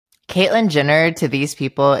Caitlyn Jenner to these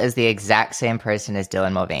people is the exact same person as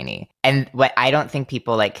Dylan Mulvaney. And what I don't think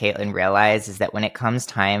people like Caitlyn realize is that when it comes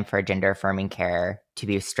time for gender affirming care to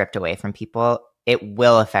be stripped away from people, it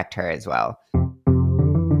will affect her as well.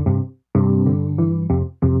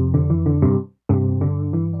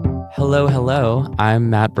 Hello. I'm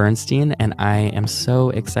Matt Bernstein, and I am so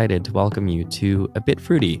excited to welcome you to A Bit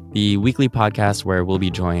Fruity, the weekly podcast where we'll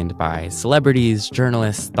be joined by celebrities,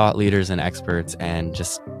 journalists, thought leaders, and experts, and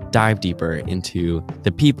just dive deeper into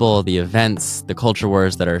the people, the events, the culture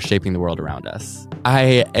wars that are shaping the world around us.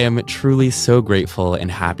 I am truly so grateful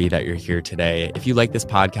and happy that you're here today. If you like this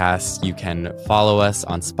podcast, you can follow us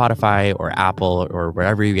on Spotify or Apple or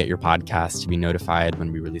wherever you get your podcasts to be notified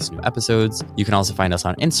when we release new episodes. You can also find us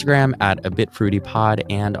on Instagram at A Bit Fruity Pod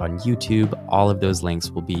and on YouTube. All of those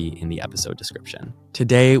links will be in the episode description.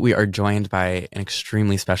 Today, we are joined by an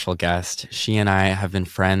extremely special guest. She and I have been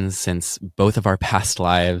friends since both of our past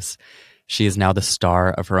lives. She is now the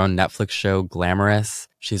star of her own Netflix show, Glamorous.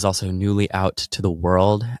 She's also newly out to the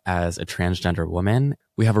world as a transgender woman.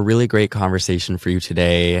 We have a really great conversation for you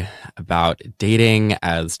today about dating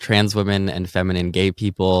as trans women and feminine gay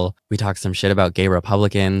people. We talk some shit about gay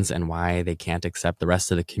Republicans and why they can't accept the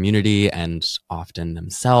rest of the community and often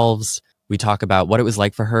themselves. We talk about what it was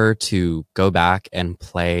like for her to go back and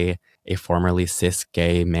play a formerly cis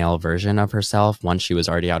gay male version of herself once she was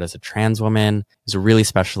already out as a trans woman. It was a really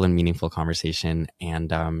special and meaningful conversation.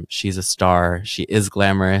 And she's a star. She is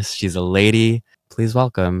glamorous. She's a lady. Please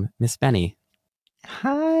welcome Miss Benny.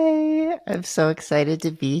 Hi, I'm so excited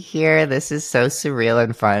to be here. This is so surreal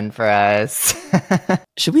and fun for us.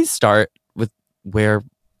 Should we start with where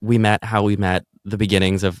we met, how we met, the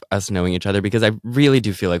beginnings of us knowing each other? Because I really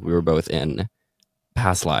do feel like we were both in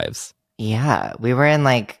past lives. Yeah, we were in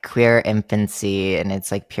like queer infancy in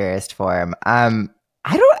its like purest form. I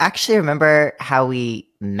don't actually remember how we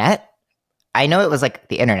met. I know it was like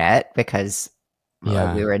the internet because we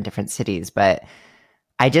were in different cities, but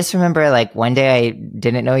I just remember like one day I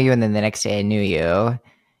didn't know you and then the next day I knew you.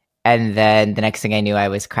 And then the next thing I knew, I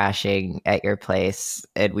was crashing at your place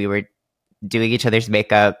and we were doing each other's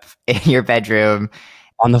makeup in your bedroom.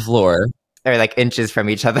 On the floor. Or like inches from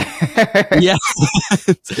each other. Yeah.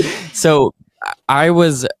 So I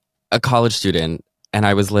was a college student and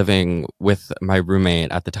I was living with my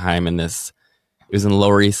roommate at the time it was in the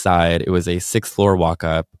Lower East Side. It was a 6th floor walk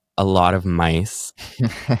up, a lot of mice.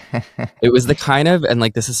 It was the kind of, and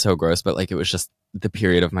like this is so gross, but like it was just the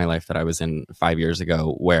period of my life that I was in 5 years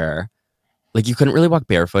ago where like you couldn't really walk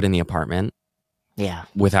barefoot in the apartment. Yeah.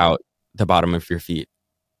 Without the bottom of your feet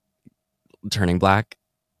turning black.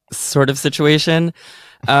 Sort of situation.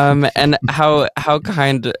 And how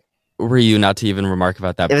kind were you not to even remark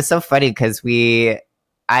about that? It was so funny because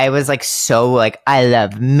I was like so like I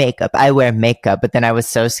love makeup, I wear makeup, but then I was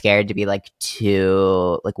so scared to be like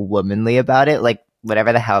too like womanly about it, like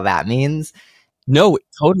whatever the hell that means. No,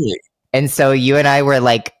 totally. And so you and I were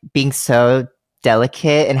like being so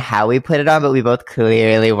delicate in how we put it on, but we both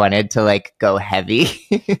clearly wanted to like go heavy.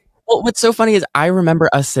 Well, what's so funny is I remember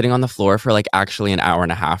us sitting on the floor for like actually an hour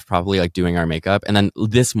and a half, probably like doing our makeup. And then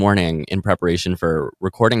this morning in preparation for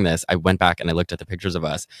recording this, I went back and I looked at the pictures of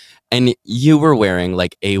us and you were wearing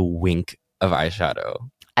like a wink of eyeshadow.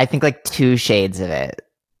 I think like 2 shades of it,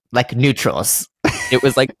 like neutrals. It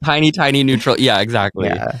was like tiny neutral. Yeah, exactly.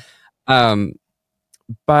 Yeah.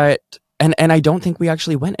 But, and I don't think we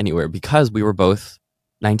actually went anywhere because we were both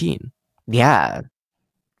 19. Yeah.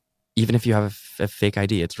 Even if you have a fake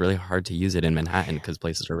ID, it's really hard to use it in Manhattan because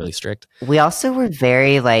places are really strict. We also were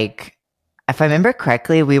very like, if I remember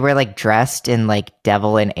correctly, we were like dressed in like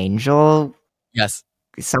devil and angel. Yes.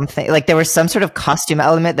 Something like there was some sort of costume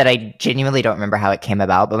element that I genuinely don't remember how it came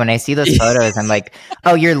about. But when I see those photos, I'm like,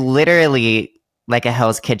 oh, you're literally like a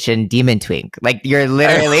Hell's Kitchen demon twink. Like you're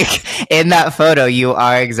literally in that photo. You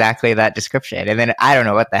are exactly that description. And then I don't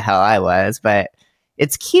know what the hell I was, but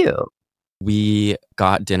it's cute. We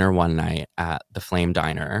got dinner one night at the Flame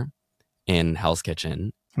Diner in Hell's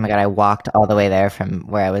Kitchen. Oh my God, I walked all the way there from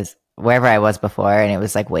wherever I was before, and it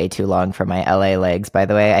was like way too long for my LA legs, by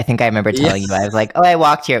the way. I think I remember telling you, I was like, oh, I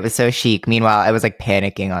walked here. It was so chic. Meanwhile, I was like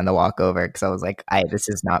panicking on the walk over because I was like, this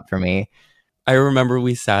is not for me. I remember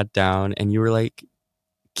we sat down and you were like,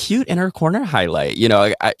 cute inner corner highlight. You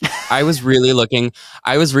know, I was really looking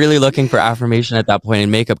for affirmation at that point in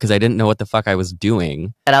makeup because I didn't know what the fuck I was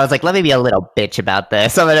doing. And I was like, let me be a little bitch about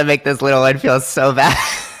this. I'm gonna make this little one feel so bad.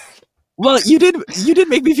 Well, you did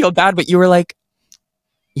make me feel bad, but you were like,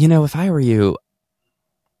 you know, if I were you,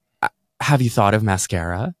 have you thought of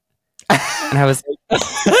mascara? And I was like,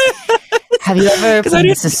 have you ever,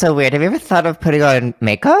 this is so weird. Have you ever thought of putting on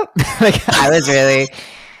makeup? Like I was really,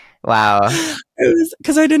 Wow. It was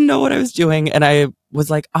because I didn't know what I was doing. And I was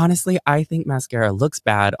like, honestly, I think mascara looks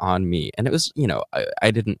bad on me. And it was,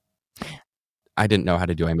 I didn't know how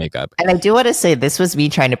to do my makeup. And I do want to say this was me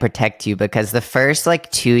trying to protect you because the first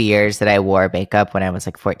like 2 years that I wore makeup when I was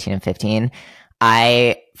like 14 and 15,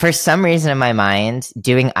 for some reason in my mind,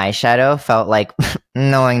 doing eyeshadow felt like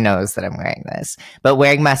no one knows that I'm wearing this. But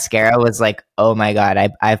wearing mascara was like, oh my God,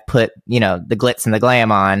 I've put, the glitz and the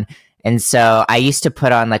glam on. And so I used to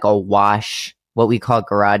put on like a wash, what we call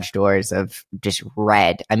garage doors of just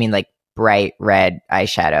red. I mean, like bright red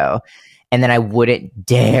eyeshadow. And then I wouldn't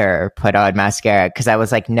dare put on mascara because I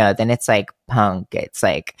was like, no, then it's like punk. It's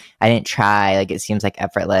like, I didn't try. Like, it seems like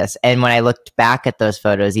effortless. And when I looked back at those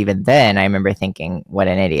photos, even then, I remember thinking, what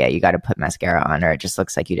an idiot. You got to put mascara on or it just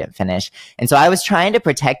looks like you didn't finish. And so I was trying to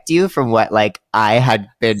protect you from what like I had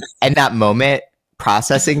been in that moment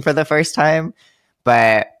processing for the first time.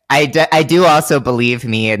 But I do also believe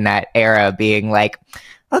me in that era being like,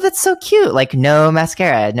 oh, that's so cute. Like, no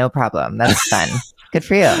mascara, no problem. That's fun. Good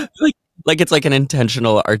for you. Like it's like an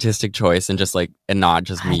intentional artistic choice and just like, and not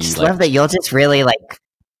just me. I just like, love that you'll just really like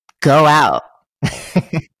go out.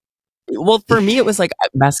 Well, for me, it was like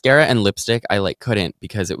mascara and lipstick. I like couldn't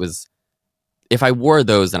because it was, if I wore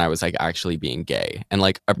those, then I was like actually being gay and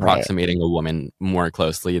like approximating a woman more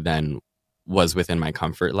closely than was within my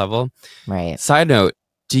comfort level. Right. Side note,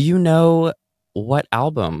 do you know what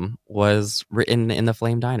album was written in the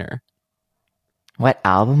Flame Diner? What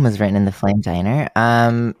album was written in the Flame Diner?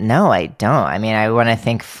 No, I don't. I mean, I want to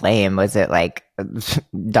think Flame. Was it like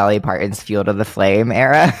Dolly Parton's Fuel to the Flame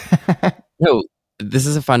era? No, this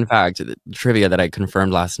is a fun fact, trivia that I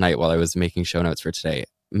confirmed last night while I was making show notes for today.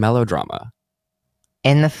 Melodrama.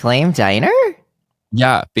 In the Flame Diner?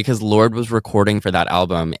 Yeah, because Lorde was recording for that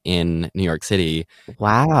album in New York City.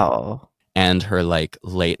 Wow. And her like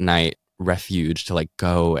late night refuge to like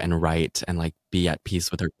go and write and like be at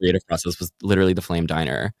peace with her creative process was literally the Flame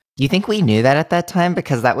Diner. Do you think we knew that at that time?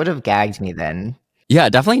 Because that would have gagged me then. Yeah,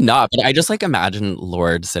 definitely not. But I just like imagine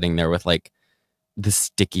Lorde sitting there with like the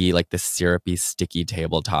sticky, like the syrupy, sticky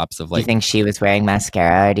tabletops of like. Do you think she was wearing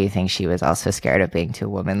mascara? Or do you think she was also scared of being too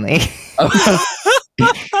womanly? Do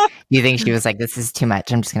you think she was like, this is too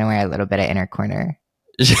much? I'm just going to wear a little bit of inner corner.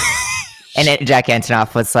 And Jack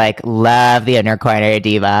Antonoff was like, love the inner corner,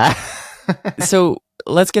 diva. So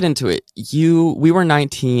let's get into it. We were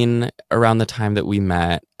 19 around the time that we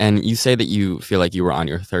met, and you say that you feel like you were on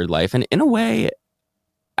your third life. And in a way,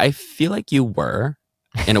 I feel like you were,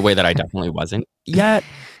 in a way that I definitely wasn't yet.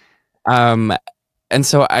 And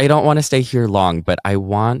so I don't want to stay here long, but I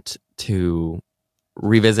want to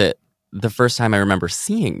revisit the first time I remember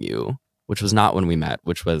seeing you, which was not when we met,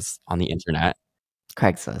 which was on the internet.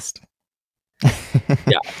 Craigslist.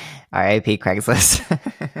 Yeah. R.I.P. Craigslist.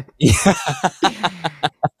 Yeah.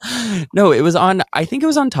 No, I think it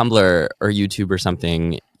was on Tumblr or YouTube or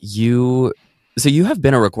something. So you have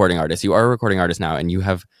been a recording artist. You are a recording artist now, and you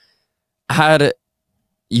have had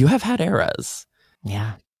eras.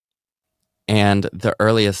 Yeah. And the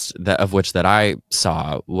earliest of which that I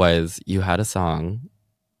saw was you had a song.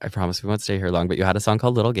 I promise we won't stay here long, but you had a song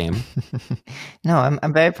called Little Game. No,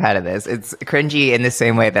 I'm very proud of this. It's cringy in the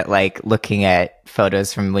same way that like looking at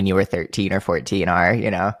photos from when you were 13 or 14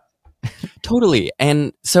 are. Totally.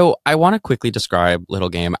 And so I want to quickly describe Little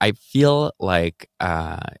Game. I feel like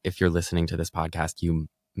if you're listening to this podcast, you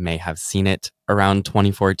may have seen it around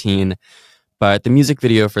 2014. But the music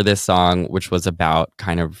video for this song, which was about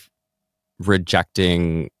kind of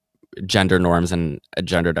rejecting gender norms and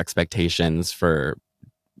gendered expectations for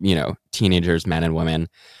teenagers, men and women,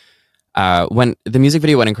 when the music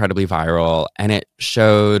video went incredibly viral, and it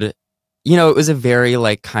showed, it was a very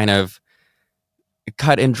like kind of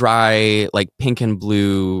cut and dry, like pink and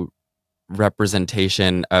blue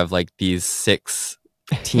representation of like these 6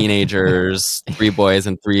 teenagers, 3 boys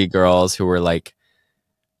and 3 girls who were like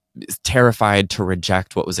terrified to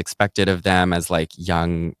reject what was expected of them as like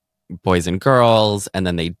young boys and girls, and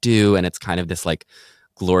then they do, and it's kind of this like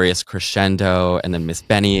glorious crescendo, and then Miss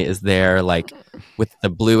Benny is there like with the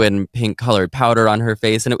blue and pink colored powder on her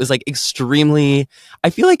face, and it was like extremely,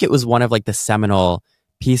 I feel like it was one of like the seminal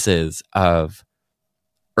pieces of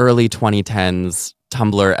early 2010s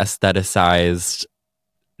Tumblr aestheticized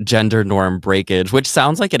gender norm breakage, which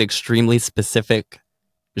sounds like an extremely specific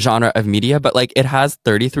genre of media, but like it has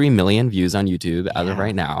 33 million views on YouTube as of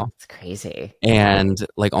right now. It's crazy. And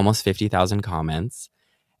like almost 50,000 comments.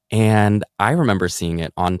 And I remember seeing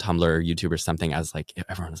it on Tumblr or YouTube or something as like,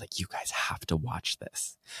 everyone was like, you guys have to watch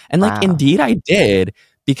this. And like, indeed I did,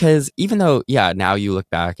 because even though, now you look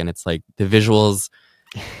back and it's like the visuals,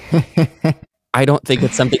 I don't think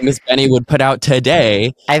it's something Miss Benny would put out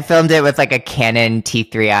today. I filmed it with like a Canon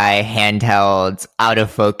T3i handheld, out of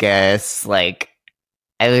focus. Like,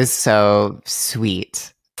 it was so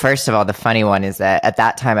sweet. First of all, the funny one is that at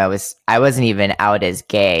that time I wasn't even out as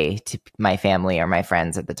gay to my family or my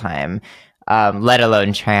friends at the time, let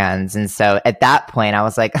alone trans. And so at that point, I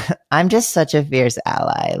was like, I'm just such a fierce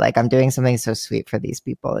ally. Like, I'm doing something so sweet for these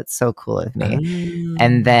people. It's so cool of me.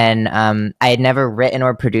 And then I had never written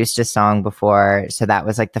or produced a song before, so that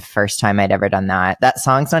was like the first time I'd ever done that. That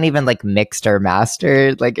song's not even like mixed or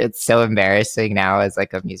mastered. Like, it's so embarrassing now as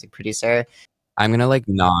like a music producer. I'm gonna like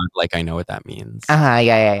nod like I know what that means.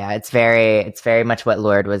 Yeah. It's very much what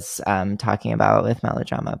Lorde was talking about with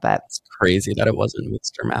Melodrama, but It's crazy that it wasn't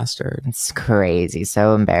mixed or mastered. it's crazy,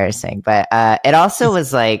 so embarrassing. But it also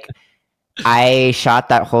was like I shot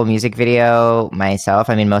that whole music video myself.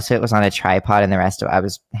 I mean, most of it was on a tripod, and the rest of it I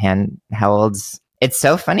was handhelds. It's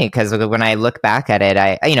so funny because when I look back at it,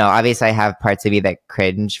 I obviously I have parts of me that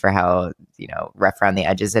cringe for how rough around the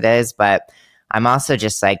edges it is, but I'm also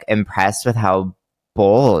just like impressed with how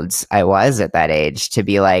bold I was at that age to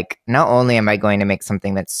be like, not only am I going to make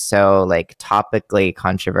something that's so like topically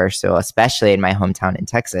controversial, especially in my hometown in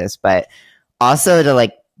Texas, but also to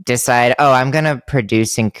like decide, oh, I'm going to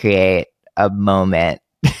produce and create a moment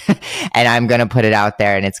and I'm going to put it out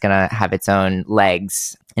there and it's going to have its own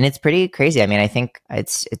legs. And it's pretty crazy. I mean, I think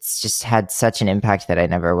it's just had such an impact that I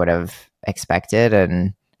never would have expected.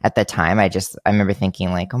 And at the time, I remember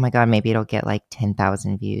thinking like, oh my God, maybe it'll get like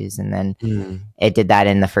 10,000 views. And then it did that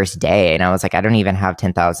in the first day. And I was like, I don't even have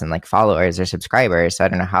 10,000 like followers or subscribers. So I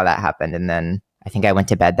don't know how that happened. And then I think I went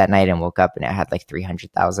to bed that night and woke up and it had like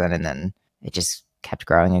 300,000. And then it just kept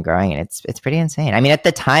growing and growing. And it's pretty insane. I mean, at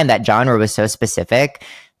the time, that genre was so specific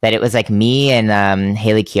that it was like me and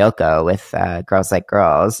Haley Kiyoko with Girls Like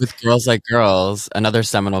Girls. With Girls Like Girls, another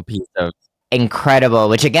seminal piece of incredible,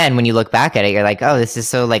 which again, when you look back at it, you're like, oh, this is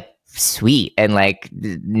so like sweet and like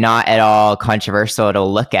not at all controversial to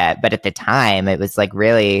look at. But at the time, it was like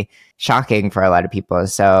really shocking for a lot of people.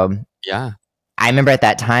 So yeah, I remember at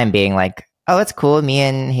that time being like, oh, it's cool. Me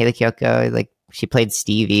and Haley Kiyoko, like she played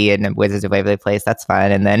Stevie in Wizards of Waverly Place. That's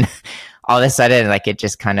fun. And then all of a sudden, like it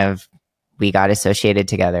just kind of, we got associated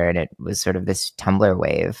together and it was sort of this Tumblr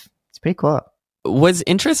wave. It's pretty cool. What's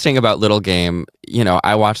interesting about Little Game,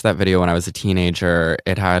 I watched that video when I was a teenager.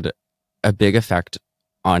 It had a big effect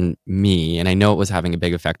on me, and I know it was having a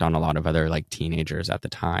big effect on a lot of other like teenagers at the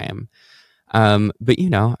time. But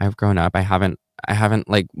I've grown up. I haven't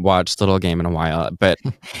like watched Little Game in a while, but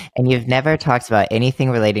and you've never talked about anything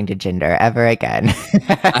relating to gender ever again.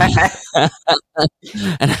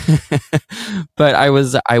 But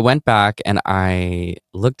I went back and I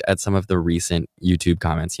looked at some of the recent YouTube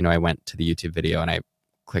comments. I went to the YouTube video and I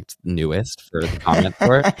clicked newest for the comment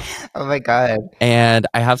for it. Oh my God. And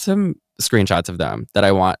I have some screenshots of them that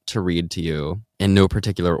I want to read to you in no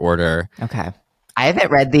particular order. Okay. I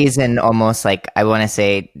haven't read these in almost like, I want to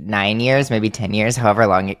say 9 years, maybe 10 years, however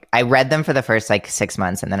long. I read them for the first like 6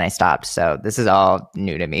 months and then I stopped. So this is all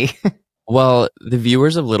new to me. Well, the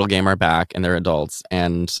viewers of Little Game are back and they're adults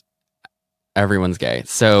and everyone's gay.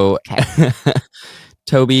 So okay.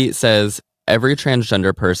 Toby says, every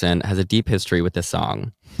transgender person has a deep history with this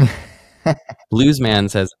song. Bluesman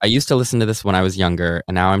says, I used to listen to this when I was younger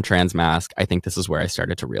and now I'm trans mask. I think this is where I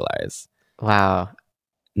started to realize. Wow.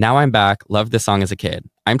 Now I'm back. Loved this song as a kid.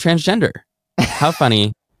 I'm transgender. How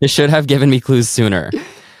funny. This should have given me clues sooner.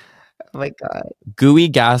 Oh my God. Gooey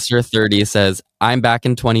Gasser 30 says, I'm back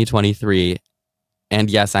in 2023. And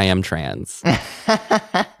yes, I am trans.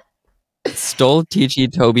 Stole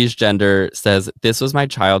Teachy Toby's Gender says, this was my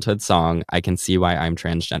childhood song. I can see why I'm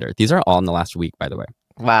transgender. These are all in the last week, by the way.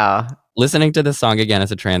 Wow. Listening to this song again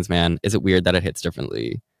as a trans man, is it weird that it hits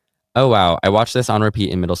differently? Oh, wow. I watched this on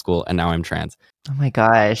repeat in middle school and now I'm trans. Oh my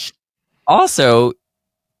gosh. Also,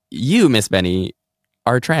 you, Miss Benny,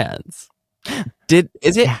 are trans.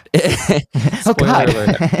 Is it? Yeah. Oh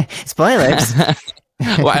God. Spoilers.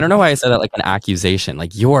 Well, I don't know why I said that like an accusation.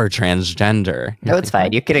 Like, you're transgender. No, it's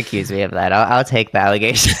fine. You could accuse me of that. I'll take the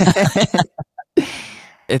allegation.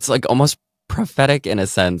 It's like almost prophetic in a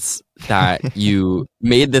sense that you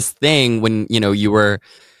made this thing when, you were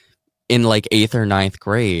in like 8th or 9th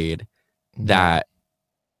grade that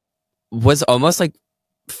was almost like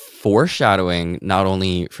foreshadowing not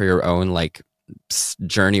only for your own like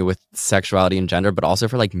journey with sexuality and gender, but also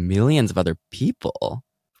for like millions of other people.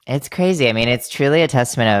 It's crazy. I mean, it's truly a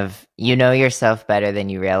testament of you know yourself better than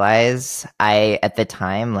you realize. At the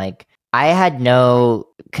time, like I had no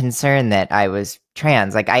concern that I was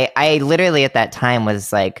trans. Like I literally at that time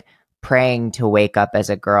was like praying to wake up as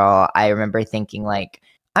a girl. I remember thinking like,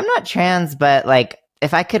 I'm not trans, but like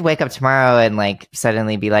if I could wake up tomorrow and like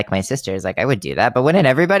suddenly be like my sisters, like I would do that. But wouldn't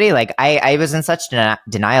everybody? Like I was in such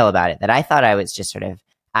denial about it that I thought I was just sort of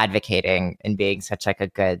advocating and being such like a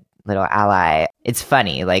good little ally. It's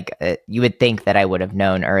funny, like you would think that I would have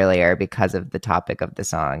known earlier because of the topic of the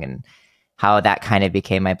song and how that kind of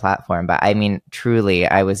became my platform. But I mean, truly,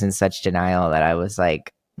 I was in such denial that I was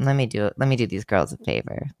like, let me do it. Let me do these girls a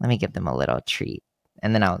favor. Let me give them a little treat,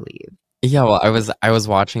 and then I'll leave. Yeah, well, I was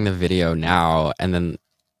watching the video now, and then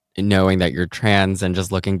knowing that you're trans and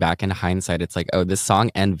just looking back in hindsight, it's like, oh, this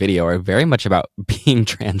song and video are very much about being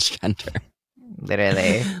transgender.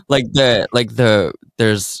 Literally.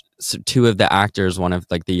 There's two of the actors, one of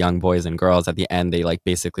like the young boys and girls at the end, they like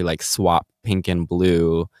basically like swap pink and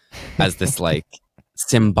blue as this like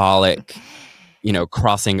symbolic,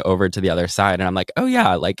 crossing over to the other side. And I'm like, oh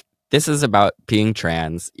yeah, like this is about being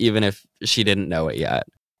trans, even if she didn't know it yet.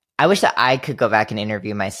 I wish that I could go back and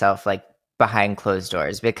interview myself like behind closed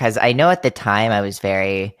doors, because I know at the time I was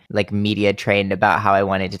very like media trained about how I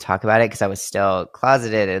wanted to talk about it because I was still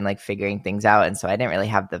closeted and like figuring things out. And so I didn't really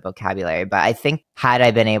have the vocabulary. But I think had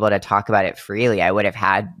I been able to talk about it freely, I would have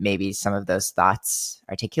had maybe some of those thoughts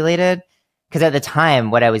articulated. Because at the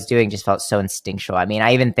time, what I was doing just felt so instinctual. I mean,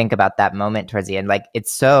 I even think about that moment towards the end. Like,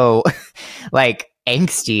 it's so like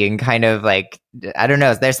angsty and kind of like, I don't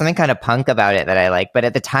know, there's something kind of punk about it that I like. But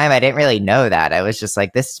at the time, I didn't really know that. I was just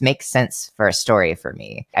like, this makes sense for a story for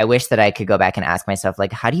me. I wish that I could go back and ask myself,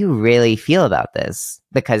 like, how do you really feel about this?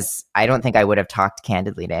 Because I don't think I would have talked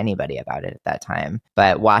candidly to anybody about it at that time.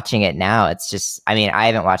 But watching it now, it's just, I mean, I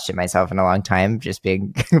haven't watched it myself in a long time, just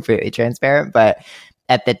being completely transparent. But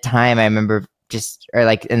at the time, I remember just, or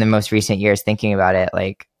like in the most recent years thinking about it,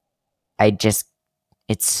 like,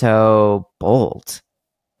 it's so bold.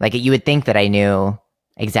 Like you would think that I knew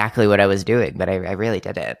exactly what I was doing, but I really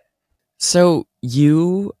didn't. So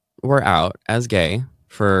you were out as gay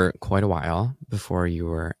for quite a while before you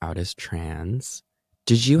were out as trans.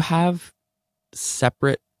 Did you have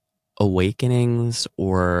separate awakenings,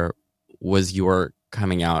 or was your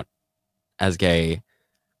coming out as gay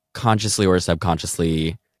consciously or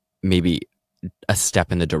subconsciously maybe a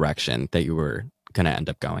step in the direction that you were going to end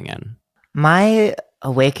up going in? My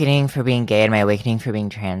awakening for being gay and my awakening for being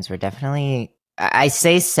trans were definitely, I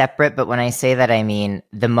say separate, but when I say that, I mean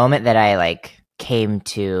the moment that I like came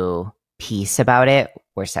to peace about it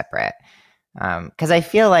were separate. Because I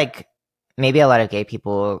feel like maybe a lot of gay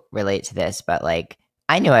people relate to this, but like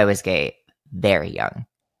I knew I was gay very young.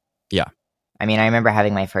 Yeah. I mean, I remember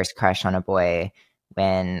having my first crush on a boy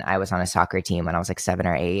when I was on a soccer team when I was like 7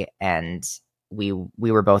 or 8, and we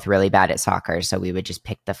were both really bad at soccer, so we would just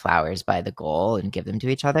pick the flowers by the goal and give them to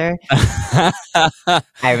each other.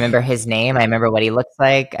 I remember his name. I remember what he looks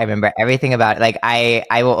like. I remember everything about it. Like I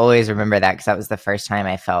will always remember that because that was the first time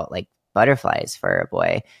I felt like butterflies for a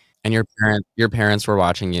boy. And your parents were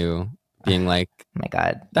watching you, being like, "Oh my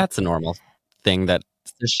God, that's a normal thing that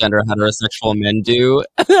cisgender heterosexual men do."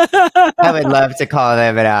 I would love to call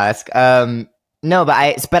them and ask." No,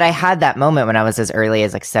 but I had that moment when I was as early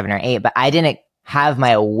as like 7 or 8, but I didn't have my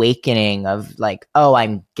awakening of like, oh,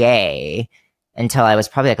 I'm gay until I was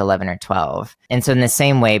probably like 11 or 12. And so in the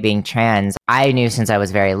same way, being trans, I knew since I was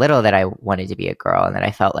very little that I wanted to be a girl and that I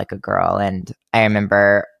felt like a girl. And I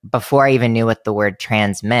remember before I even knew what the word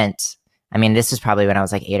trans meant, I mean, this was probably when I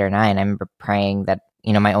was like 8 or 9. I remember praying that,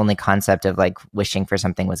 my only concept of like wishing for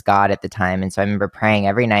something was God at the time. And so I remember praying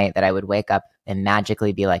every night that I would wake up and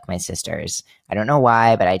magically be like my sisters. I don't know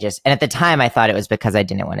why, but and at the time I thought it was because I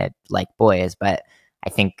didn't want to like boys, but I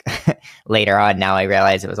think later on now I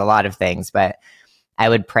realize it was a lot of things. But I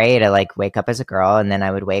would pray to like wake up as a girl, and then I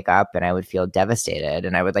would wake up and I would feel devastated,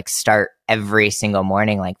 and I would like start every single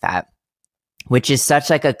morning like that, which is such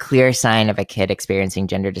like a clear sign of a kid experiencing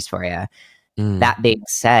gender dysphoria. That being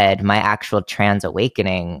said, my actual trans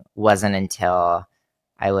awakening wasn't until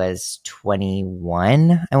I was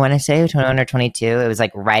 21, I want to say 21 or 22. It was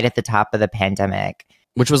like right at the top of the pandemic.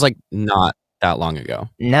 Which was like not that long ago.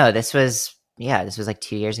 No, this was like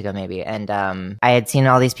 2 years ago maybe. And I had seen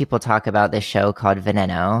all these people talk about this show called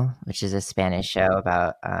Veneno, which is a Spanish show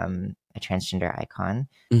about a transgender icon.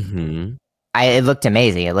 Mm-hmm. It looked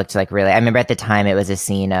amazing. It looked like really, I remember at the time it was a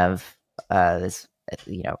scene of this,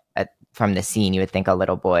 from the scene, you would think a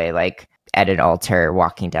little boy like at an altar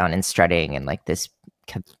walking down and strutting in like this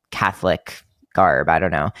Catholic garb. I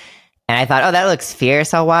don't know. And I thought, oh, that looks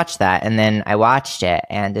fierce. I'll watch that. And then I watched it.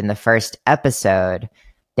 And in the first episode,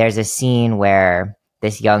 there's a scene where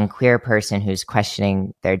this young queer person who's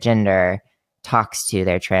questioning their gender talks to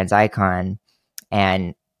their trans icon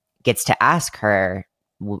and gets to ask her,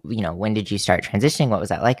 when did you start transitioning? What was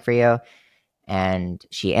that like for you? And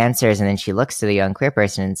she answers, and then she looks to the young queer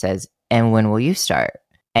person and says, "And when will you start?"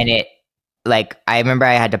 And it, like, I remember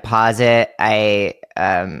I had to pause it. I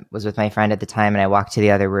was with my friend at the time, and I walked to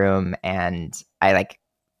the other room, and I like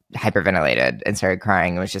hyperventilated and started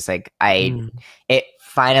crying. It was just like it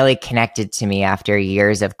finally connected to me after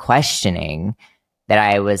years of questioning, that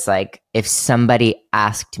I was like, if somebody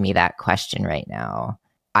asked me that question right now,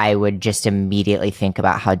 I would just immediately think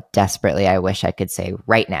about how desperately I wish I could say,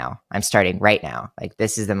 right now, I'm starting right now. Like,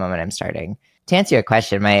 this is the moment I'm starting. To answer your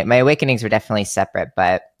question, my awakenings were definitely separate,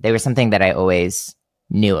 but they were something that I always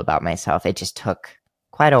knew about myself. It just took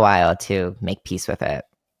quite a while to make peace with it.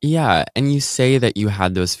 Yeah. And you say that you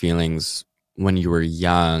had those feelings when you were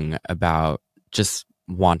young about just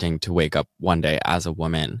wanting to wake up one day as a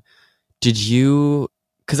woman. Did you,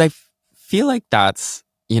 because feel like that's,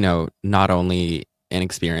 not only an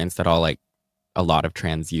experience that all like a lot of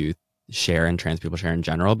trans youth share and trans people share in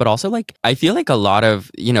general, but also like, I feel like a lot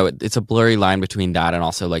of, it's a blurry line between that and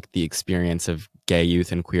also like the experience of gay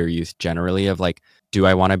youth and queer youth generally of like, do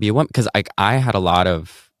I want to be a woman? Because I had a lot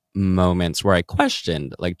of moments where I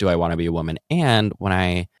questioned, like, do I want to be a woman? And when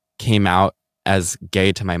I came out as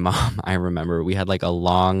gay to my mom, I remember we had like a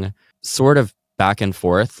long sort of back and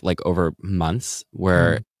forth, like over months,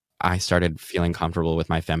 where I started feeling comfortable with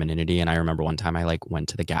my femininity. And I remember one time I like went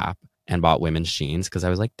to the Gap and bought women's jeans because I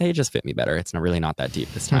was like, they just fit me better. It's not really not that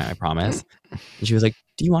deep this time, I promise. And she was like,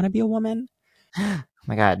 do you want to be a woman? Oh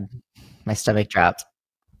my God, my stomach dropped.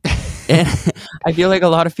 And I feel like a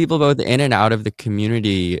lot of people, both in and out of the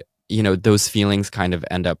community, those feelings kind of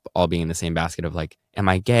end up all being in the same basket of like, am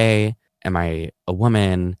I gay? Am I a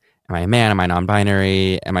woman? Am I a man? Am I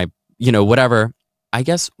non-binary? Am I, whatever. I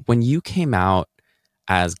guess when you came out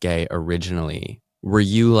as gay originally, were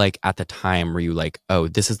you like, at the time, were you like, oh,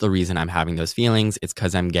 this is the reason I'm having those feelings. It's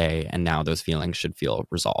because I'm gay. And now those feelings should feel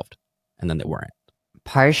resolved. And then they weren't.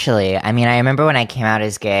 Partially. I mean, I remember when I came out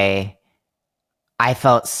as gay, I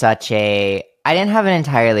felt I didn't have an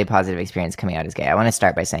entirely positive experience coming out as gay. I want to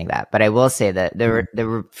start by saying that. But I will say that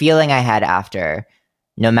the feeling I had after,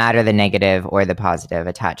 no matter the negative or the positive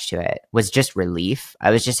attached to it, was just relief.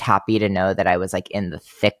 I was just happy to know that I was like in the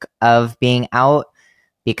thick of being out,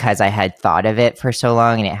 because I had thought of it for so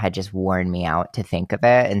long and it had just worn me out to think of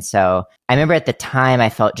it. And so I remember at the time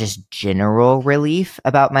I felt just general relief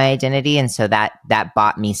about my identity. And so that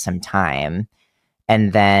bought me some time.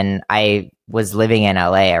 And then I was living in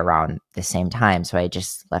LA around the same time. So I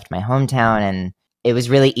just left my hometown, and it was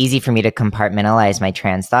really easy for me to compartmentalize my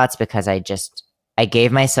trans thoughts, because I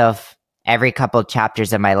gave myself, every couple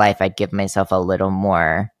chapters of my life, I'd give myself a little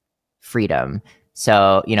more freedom.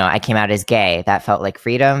 So, I came out as gay. That felt like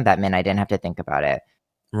freedom. That meant I didn't have to think about it.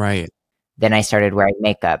 Right. Then I started wearing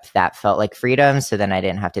makeup. That felt like freedom. So then I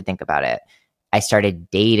didn't have to think about it. I started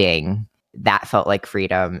dating. That felt like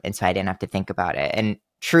freedom. And so I didn't have to think about it. And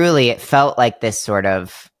truly, it felt like this sort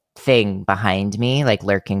of thing behind me, like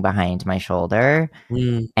lurking behind my shoulder.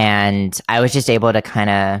 And I was just able to kind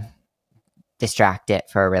of distract it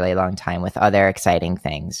for a really long time with other exciting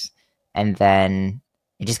things. And then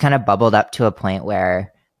it just kind of bubbled up to a point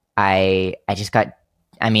where I just got,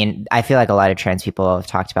 I mean, I feel like a lot of trans people have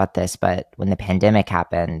talked about this, but when the pandemic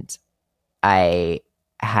happened, I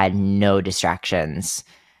had no distractions.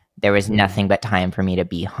 There was nothing but time for me to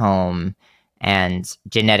be home. And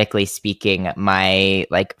genetically speaking, my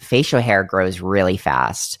like facial hair grows really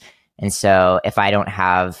fast. And so if I don't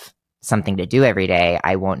have something to do every day,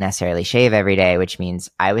 I won't necessarily shave every day, which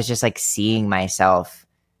means I was just like seeing myself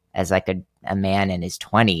as like a man in his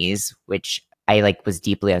 20s, which I like was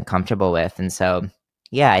deeply uncomfortable with. And so,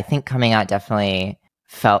 yeah, I think coming out definitely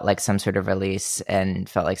felt like some sort of release and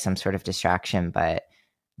felt like some sort of distraction, but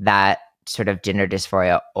that sort of gender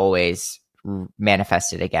dysphoria always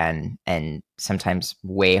manifested again, and sometimes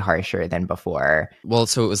way harsher than before. Well,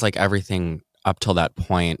 so it was like everything up till that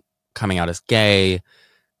point, coming out as gay,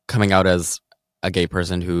 coming out as a gay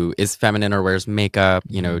person who is feminine or wears makeup,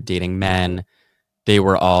 dating men, they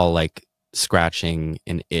were all like scratching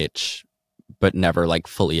an itch, but never like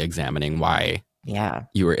fully examining why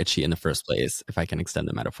you were itchy in the first place, if I can extend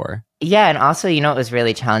the metaphor. Yeah. And also, it was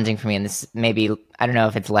really challenging for me. And this maybe, I don't know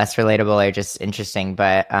if it's less relatable or just interesting,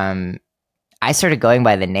 but I started going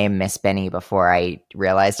by the name Miss Benny before I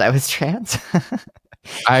realized I was trans.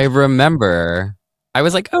 I remember. I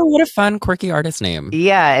was like, oh, what a fun, quirky artist name.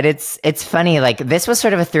 Yeah, and it's funny. Like, this was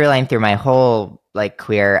sort of a through line through my whole like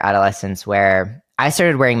queer adolescence, where I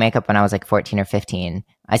started wearing makeup when I was like 14 or 15.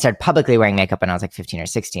 I started publicly wearing makeup when I was like 15 or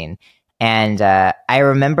 16. And I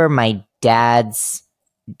remember my dad's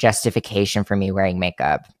justification for me wearing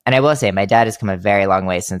makeup. And I will say, my dad has come a very long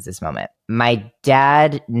way since this moment. my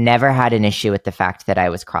dad never had an issue with the fact that I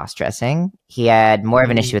was cross-dressing. He had more of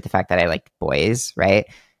an issue with the fact that I liked boys, right?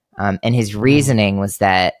 And his reasoning was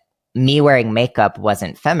that me wearing makeup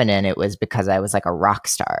wasn't feminine. It was because I was like a rock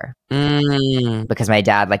star. Because my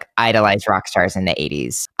dad like idolized rock stars in the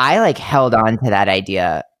 80s. I like held on to that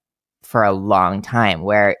idea for a long time,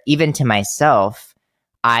 where even to myself,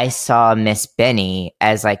 I saw Miss Benny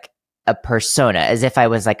as like a persona, as if I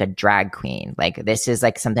was like a drag queen. Like, this is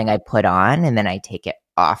like something I put on and then I take it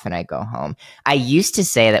off and I go home. I used to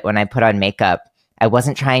say that when I put on makeup, I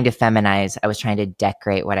wasn't trying to feminize, I was trying to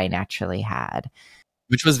decorate what I naturally had.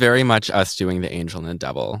 Which was very much us doing the angel and the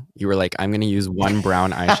devil. You were like, I'm going to use one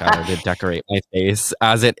brown eyeshadow to decorate my face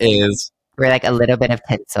as it is. We're like a little bit of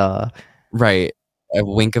tinsel. Right. A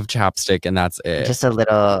wink of chapstick and that's it. Just a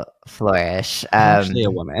little flourish. I'm actually a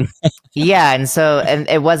woman. Yeah. And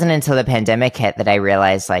it wasn't until the pandemic hit that I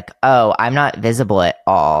realized like, oh, I'm not visible at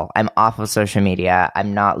all. I'm off of social media.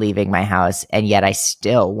 I'm not leaving my house. And yet I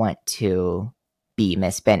still want to be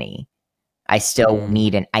Miss Benny. I still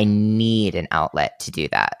need an outlet to do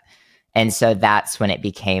that. And so that's when it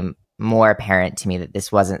became more apparent to me that this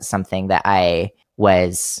wasn't something that I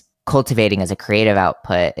was cultivating as a creative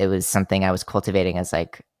output. It was something I was cultivating as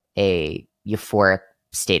like a euphoric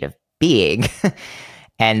state of being.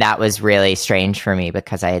 And that was really strange for me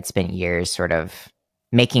because I had spent years sort of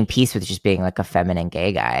making peace with just being like a feminine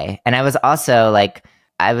gay guy. And I was also like,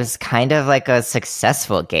 I was kind of like a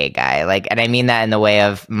successful gay guy. Like, and I mean that in the way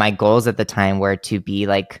of my goals at the time were to be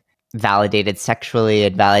like validated sexually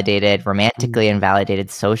and validated romantically and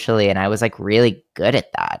validated socially. And I was like really good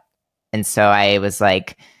at that. And so I was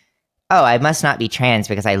like, oh, I must not be trans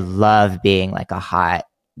because I love being like a hot,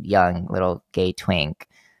 young little gay twink.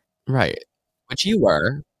 Right. Which you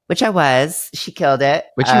were. Which I was. She killed it.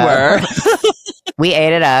 Which you were. We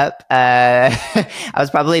ate it up. I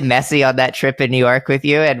was probably messy on that trip in New York with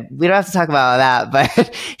you, and we don't have to talk about all that,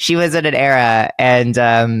 but she was in an era. And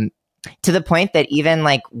to the point that even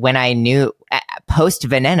like when I knew post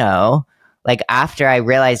Veneno, like after I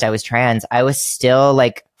realized I was trans, I was still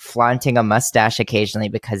like flaunting a mustache occasionally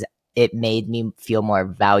because it made me feel more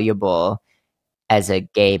valuable as a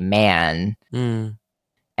gay man. And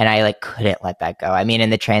I like couldn't let that go. I mean, in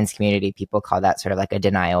the trans community, people call that sort of like a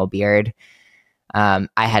denial beard. I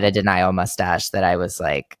had a denial mustache that I was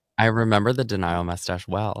like, I remember the denial mustache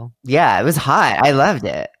well. Yeah, it was hot. I loved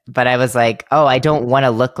it. But I was like, oh, I don't want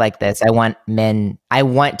to look like this. I want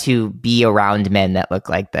to be around men that look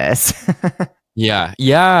like this. Yeah.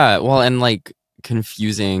 Yeah. Well, and like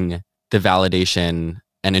confusing the validation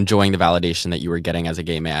and enjoying the validation that you were getting as a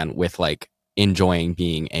gay man with like enjoying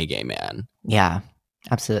being a gay man. Yeah,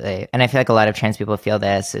 absolutely. And I feel like a lot of trans people feel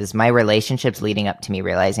this is my relationships leading up to me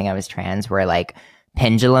realizing I was trans were like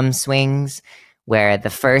pendulum swings where the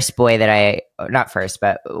first boy that not first,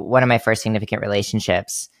 but one of my first significant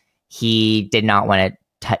relationships, he did not want to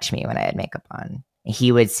touch me when I had makeup on.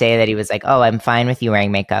 He would say that he was like, oh, I'm fine with you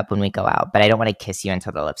wearing makeup when we go out, but I don't want to kiss you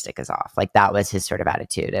until the lipstick is off. Like that was his sort of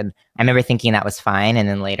attitude. And I remember thinking that was fine. And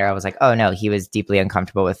then later I was like, oh no, he was deeply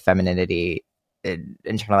uncomfortable with femininity,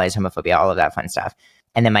 internalized homophobia, all of that fun stuff.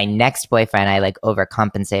 And then my next boyfriend, I like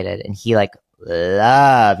overcompensated and he like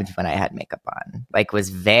loved when I had makeup on, like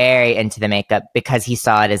was very into the makeup because he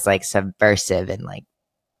saw it as like subversive and like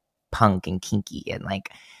punk and kinky and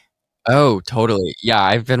like, oh, totally. Yeah,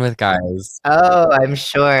 I've been with guys. Oh, I'm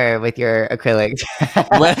sure with your acrylics.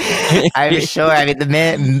 I'm sure. I mean, the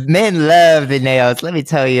men love the nails. Let me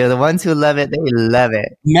tell you, the ones who love it, they love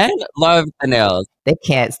it. Men love the nails. They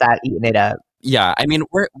can't stop eating it up. Yeah, I mean,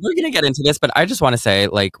 we're gonna get into this, but I just want to say,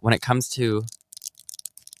 like, when it comes to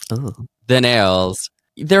the nails,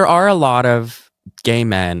 there are a lot of gay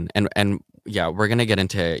men, and yeah, we're gonna get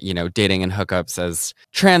into dating and hookups as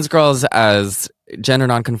trans girls, as gender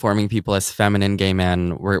non-conforming people, as feminine gay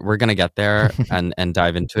men. We're gonna get there and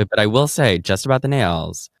dive into it. But I will say, just about the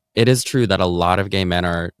nails, it is true that a lot of gay men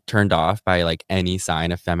are turned off by like any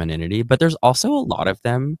sign of femininity, but there's also a lot of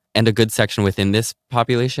them, and a good section within this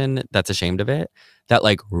population that's ashamed of it, that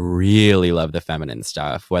like really love the feminine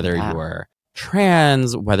stuff, whether you're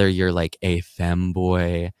trans, whether you're like a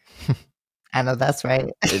femboy. I know that's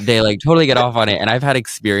right. They like totally get off on it. And I've had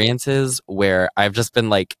experiences where I've just been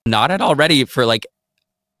like not at all ready for like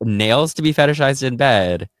nails to be fetishized in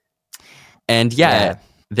bed. And yet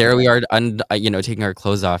there we are, taking our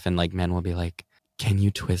clothes off, and like men will be like, can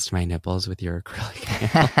you twist my nipples with your acrylic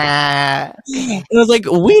nail? I was like,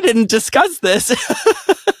 we didn't discuss this.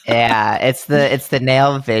 Yeah, it's the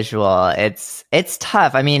nail visual. It's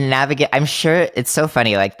tough. I mean, navigate. I'm sure it's so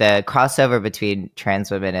funny. Like the crossover between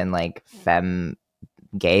trans women and like femme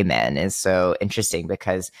gay men is so interesting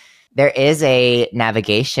because there is a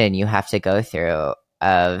navigation you have to go through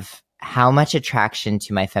of how much attraction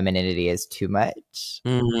to my femininity is too much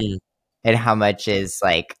Mm. and how much is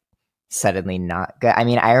like suddenly not good. I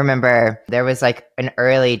mean, I remember there was like an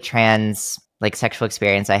early trans like sexual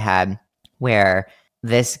experience I had where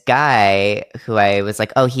this guy who I was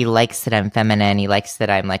like, oh, he likes that I'm feminine. He likes that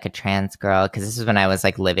I'm like a trans girl. Cause this is when I was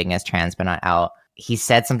like living as trans, but not out. He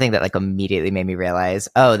said something that like immediately made me realize,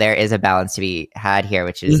 oh, there is a balance to be had here,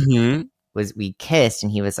 which is, was we kissed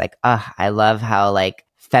and he was like, oh, I love how like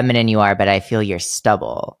feminine you are, but I feel your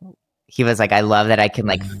stubble. He was like, I love that I can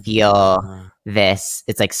like feel this.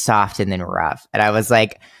 It's like soft and then rough. And I was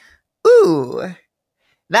like, ooh,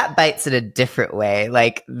 that bites in a different way.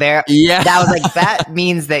 Like there, that was like, that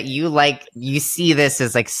means that you like, you see this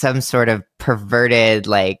as like some sort of perverted,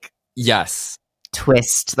 like, yes,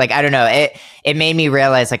 twist. Like, I don't know. It made me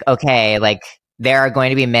realize like, okay, like there are going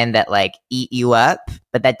to be men that like eat you up,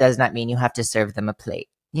 but that does not mean you have to serve them a plate.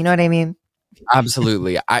 You know what I mean?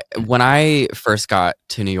 Absolutely. When I first got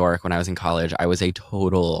to New York when I was in college, I was a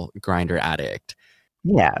total Grindr addict.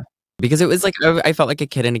 Yeah. Because it was like I felt like a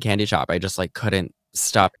kid in a candy shop. I just like couldn't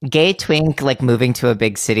stop. Gay twink like moving to a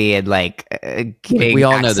big city and like getting we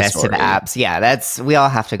all access know the story. to the apps. Yeah, that's we all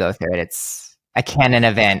have to go through it. It's a canon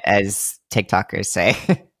event, as TikTokers say.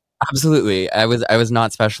 Absolutely. I was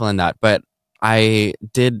not special in that, but I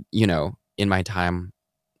did, you know, in my time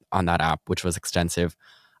on that app, which was extensive,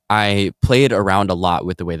 I played around a lot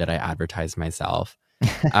with the way that I advertised myself.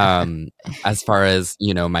 As far as,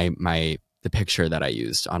 you know, the picture that I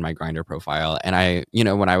used on my Grindr profile. And I, you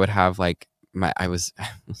know, when I would have like I was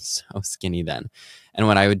so skinny then. And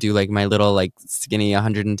when I would do like my little like skinny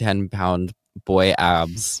 110-pound boy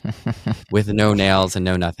abs with no nails and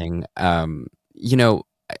no nothing, you know,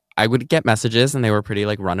 I would get messages and they were pretty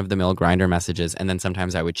like run-of-the-mill Grindr messages. And then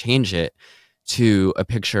sometimes I would change it to a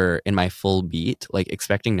picture in my full beat, like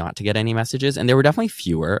expecting not to get any messages. And there were definitely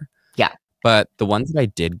fewer. Yeah. But the ones that I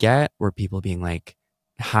did get were people being like,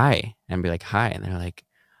 hi. And I'd be like, hi. And they're like,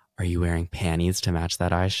 are you wearing panties to match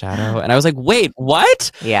that eyeshadow? And I was like, wait,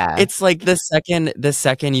 what? Yeah. It's like the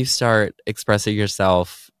second you start expressing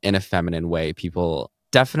yourself in a feminine way, people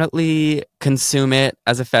definitely consume it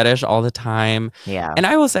as a fetish all the time. Yeah. And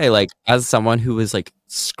I will say, like, as someone who was like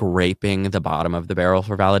scraping the bottom of the barrel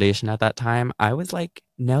for validation at that time, I was like,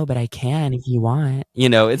 no, but I can if you want. You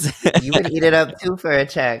know, it's you would eat it up too for a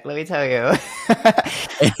check, let me tell you.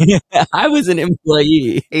 I was an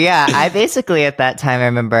employee. Yeah, I basically at that time I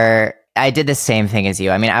remember I did the same thing as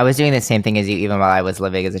you. I mean, I was doing the same thing as you even while I was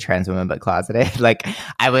living as a trans woman but closeted. Like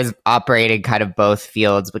I was operating kind of both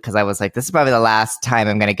fields because I was like, this is probably the last time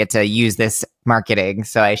I'm going to get to use this marketing,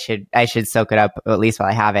 so I should soak it up at least while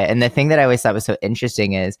I have it. And the thing that I always thought was so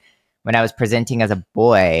interesting is when I was presenting as a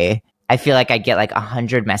boy, I feel like I'd get like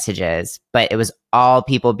 100 messages, but it was all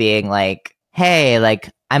people being like, hey,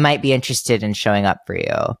 like I might be interested in showing up for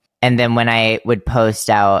you. And then when I would post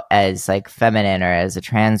out as like feminine or as a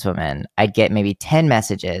trans woman, I'd get maybe 10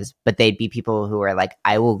 messages, but they'd be people who were like,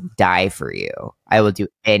 I will die for you. I will do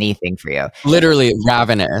anything for you. Literally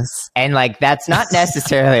ravenous. And like, that's not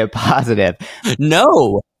necessarily a positive.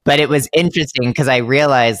 No. But it was interesting because I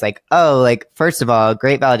realized like, oh, like, first of all,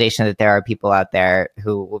 great validation that there are people out there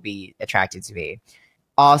who will be attracted to me.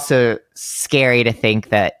 Also scary to think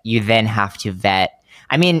that you then have to vet.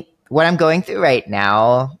 I mean, what I'm going through right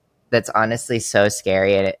now, that's honestly so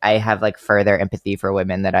scary. And I have like further empathy for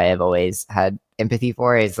women that I have always had empathy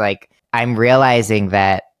for is like, I'm realizing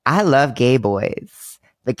that I love gay boys,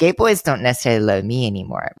 but gay boys don't necessarily love me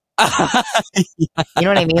anymore. You know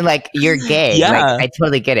what I mean? Like you're gay. Yeah. Like I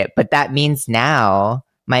totally get it. But that means now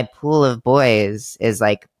my pool of boys is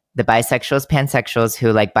like the bisexuals, pansexuals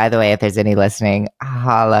who like, by the way, if there's any listening,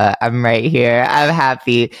 holla, I'm right here. I'm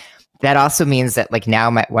happy. That also means that like now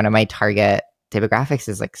one of my target demographics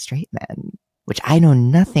is like straight men, which I know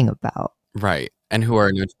nothing about. Right. And who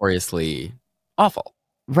are notoriously awful.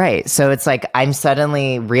 Right. So it's like I'm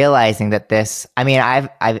suddenly realizing that this, I mean, I've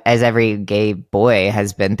as every gay boy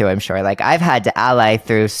has been through, I'm sure, like I've had to ally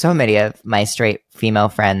through so many of my straight female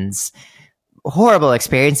friends' horrible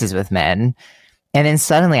experiences with men. And then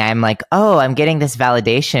suddenly I'm like, oh, I'm getting this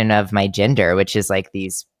validation of my gender, which is like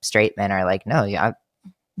these straight men are like, no, yeah,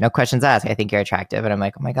 no questions asked. I think you're attractive. And I'm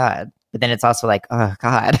like, oh my God. But then it's also like, oh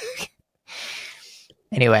God.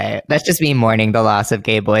 Anyway, that's just me mourning the loss of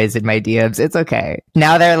gay boys in my DMs. It's okay.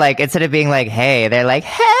 Now they're like, instead of being like, hey, they're like,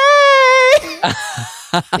 hey.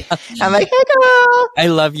 I'm like, hey, girl. I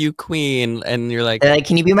love you, queen. And you're like, they're like,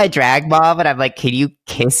 can you be my drag mom? And I'm like, can you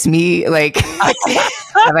kiss me? Like,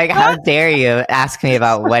 I'm like, how dare you ask me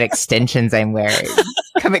about what extensions I'm wearing?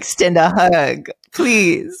 Come extend a hug,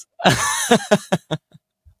 please.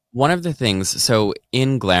 One of the things, so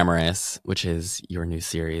in Glamorous, which is your new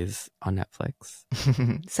series on Netflix,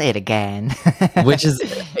 say it again, which is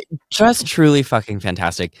just truly fucking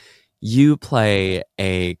fantastic. You play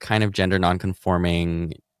a kind of gender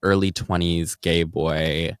nonconforming early 20s gay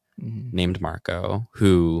boy named Marco,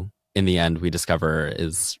 who in the end we discover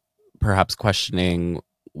is perhaps questioning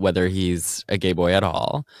whether he's a gay boy at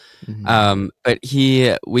all. But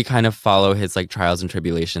we kind of follow his like trials and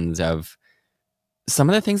tribulations of some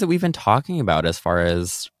of the things that we've been talking about as far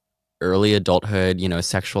as early adulthood,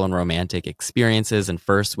 sexual and romantic experiences and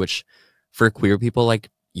first, which for queer people, like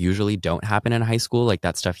usually don't happen in high school. Like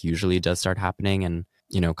that stuff usually does start happening in,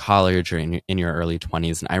 college or in your early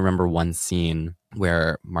 20s. And I remember one scene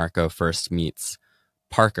where Marco first meets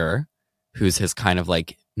Parker, who's his kind of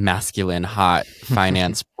like masculine, hot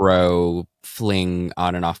finance bro fling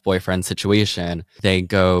on and off boyfriend situation. They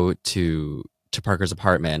go to Parker's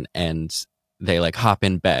apartment and they like hop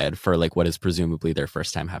in bed for like what is presumably their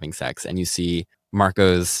first time having sex. And you see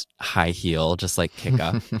Marco's high heel just like kick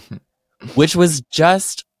up, which was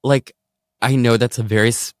just like, I know that's a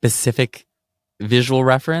very specific visual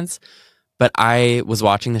reference, but I was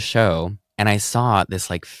watching the show and I saw this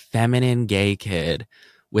like feminine gay kid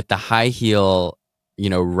with the high heel,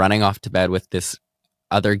 running off to bed with this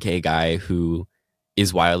other gay guy who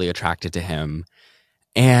is wildly attracted to him.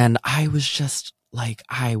 And I was just like,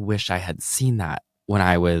 I wish I had seen that when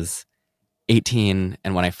I was 18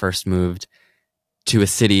 and when I first moved to a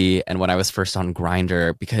city and when I was first on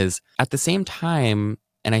Grindr, because at the same time,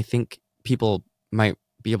 and I think people might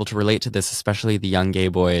be able to relate to this, especially the young gay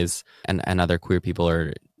boys and other queer people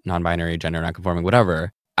or non-binary, gender non-conforming,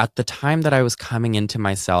 whatever. At the time that I was coming into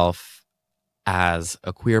myself as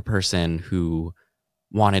a queer person who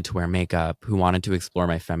wanted to wear makeup, who wanted to explore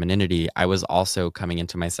my femininity, I was also coming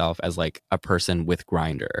into myself as like a person with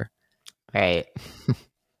Grindr. Right.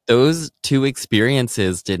 Those two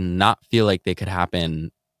experiences did not feel like they could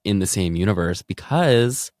happen in the same universe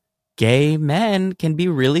because gay men can be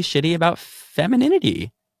really shitty about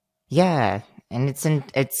femininity. Yeah, and it's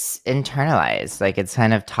internalized, like it's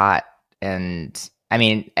kind of taught, and I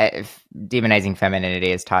mean, demonizing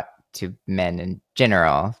femininity is taught to men in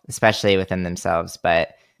general, especially within themselves.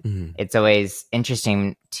 But it's always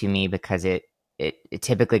interesting to me because it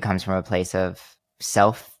typically comes from a place of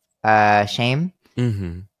self shame.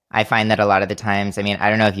 I find that a lot of the times, I mean, I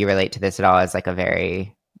don't know if you relate to this at all as like a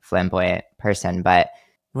very flamboyant person, but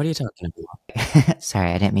what are you talking about?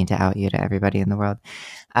 Sorry, I didn't mean to out you to everybody in the world.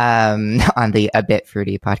 On the A Bit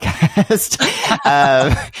Fruity podcast.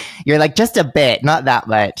 You're like, just a bit, not that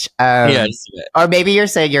much. Yeah, just a bit. Or maybe you're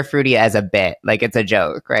saying you're fruity as a bit, like it's a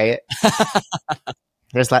joke, right?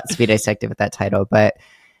 There's lots to be dissected with that title. But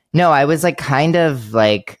no, I was like kind of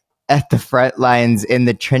like at the front lines in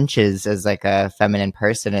the trenches as like a feminine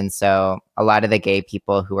person. And so a lot of the gay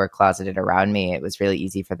people who were closeted around me, it was really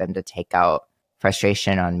easy for them to take out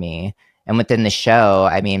frustration on me. And within the show,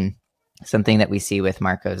 I mean, something that we see with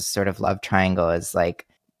Marco's sort of love triangle is like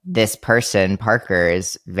this person, Parker,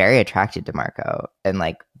 is very attracted to Marco and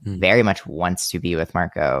like very much wants to be with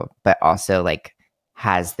Marco, but also like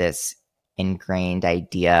has this ingrained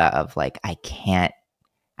idea of like, I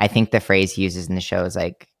think the phrase he uses in the show is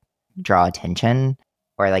like draw attention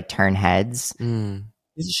or like turn heads.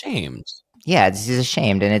 He's ashamed. Yeah, he's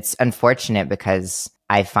ashamed. And it's unfortunate because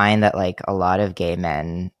I find that like a lot of gay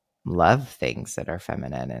men love things that are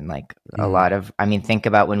feminine and like a lot of, I mean, think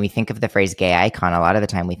about when we think of the phrase gay icon, a lot of the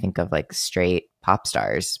time we think of like straight pop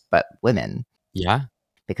stars, but women. Yeah.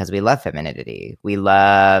 Because we love femininity. We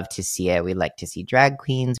love to see it. We like to see drag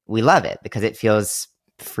queens. We love it because it feels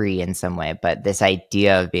free in some way. But this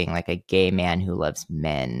idea of being like a gay man who loves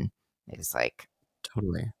men is like,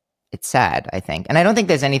 totally. It's sad, I think. And I don't think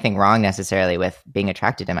there's anything wrong necessarily with being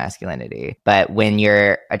attracted to masculinity. But when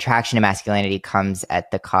your attraction to masculinity comes at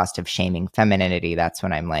the cost of shaming femininity, that's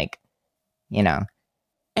when I'm like,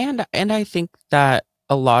 And I think that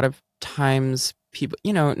a lot of times people,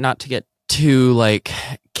 not to get too like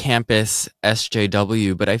campus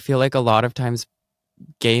SJW, but I feel like a lot of times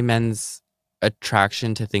gay men's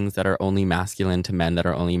attraction to things that are only masculine, to men that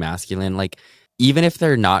are only masculine, like even if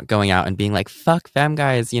they're not going out and being like, fuck femme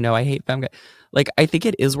guys, I hate femme guys. Like, I think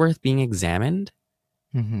it is worth being examined.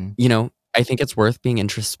 I think it's worth being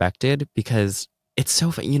introspected because it's so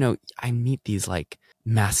fun. I meet these like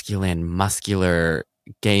masculine, muscular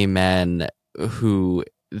gay men who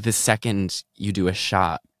the second you do a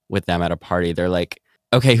shot with them at a party, they're like,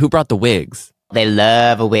 okay, who brought the wigs? They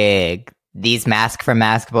love a wig. These Mask for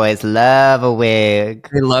Mask boys love a wig.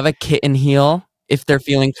 They love a kitten heel if they're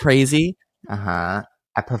feeling crazy.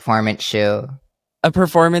 A performance shoe. A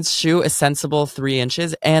performance shoe, a sensible 3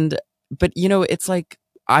 inches. But it's like,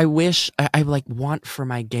 I wish I like want for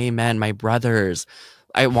my gay men, my brothers,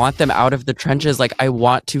 I want them out of the trenches. Like, I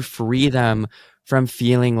want to free them from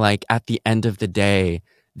feeling like at the end of the day,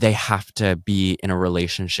 they have to be in a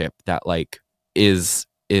relationship that like is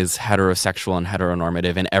heterosexual and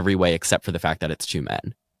heteronormative in every way except for the fact that it's two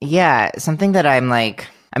men. Yeah, something that I'm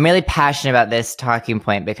really passionate about this talking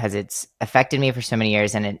point because it's affected me for so many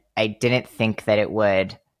years, and I didn't think that it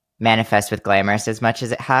would manifest with Glamorous as much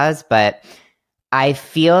as it has, but I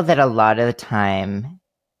feel that a lot of the time,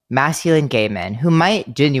 masculine gay men who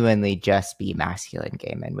might genuinely just be masculine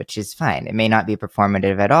gay men, which is fine. It may not be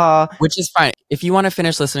performative at all. Which is fine. If you want to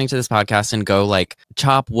finish listening to this podcast and go like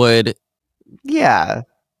chop wood, yeah,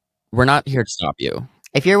 we're not here to stop you.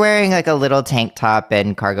 If you're wearing like a little tank top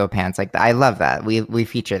and cargo pants, like I love that. We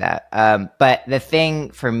feature that. But the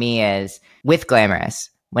thing for me is with Glamorous,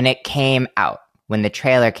 when it came out, when the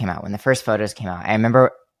trailer came out, when the first photos came out, I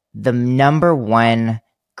remember the number one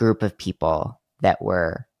group of people that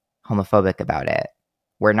were homophobic about it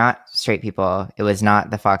were not straight people. It was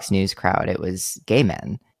not the Fox News crowd. It was gay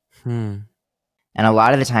men. And a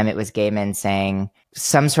lot of the time it was gay men saying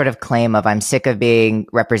some sort of claim of, I'm sick of being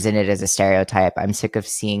represented as a stereotype. I'm sick of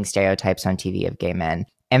seeing stereotypes on TV of gay men.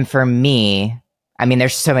 And for me, I mean,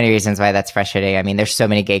 there's so many reasons why that's frustrating. I mean, there's so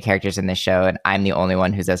many gay characters in this show, and I'm the only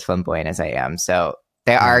one who's as flamboyant as I am. So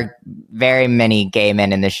there are very many gay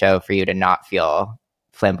men in the show for you to not feel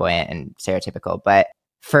flamboyant and stereotypical. But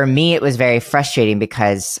for me, it was very frustrating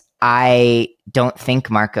because I don't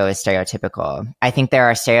think Marco is stereotypical. I think there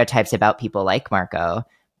are stereotypes about people like Marco,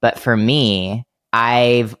 but for me,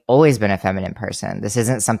 I've always been a feminine person. This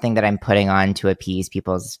isn't something that I'm putting on to appease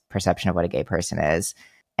people's perception of what a gay person is.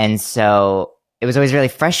 And so it was always really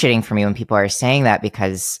frustrating for me when people are saying that,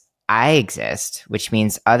 because I exist, which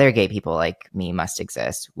means other gay people like me must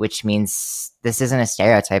exist, which means this isn't a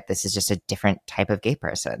stereotype. This is just a different type of gay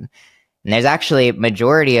person. And there's actually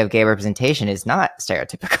majority of gay representation is not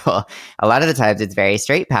stereotypical. A lot of the times it's very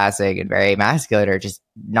straight passing and very masculine, or just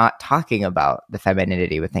not talking about the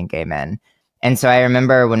femininity within gay men. And so I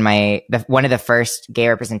remember when one of the first gay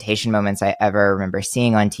representation moments I ever remember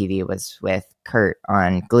seeing on TV was with Kurt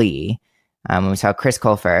on Glee, when we saw Chris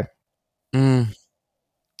Colfer. And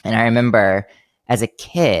I remember as a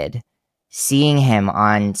kid seeing him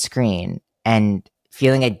on screen and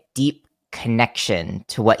feeling a deep connection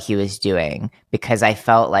to what he was doing, because I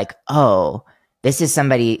felt like, oh, this is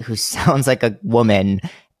somebody who sounds like a woman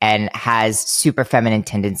and has super feminine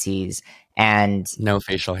tendencies and no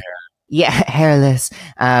facial hair. Yeah, hairless.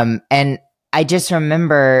 And I just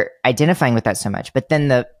remember identifying with that so much. But then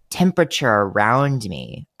the temperature around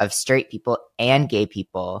me of straight people and gay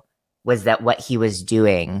people was that what he was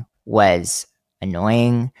doing was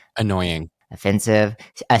annoying, offensive,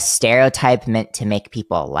 a stereotype meant to make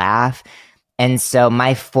people laugh. And so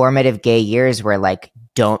my formative gay years were like,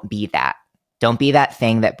 don't be that. Don't be that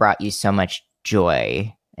thing that brought you so much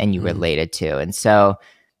joy and you related to. And so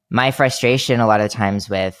my frustration a lot of times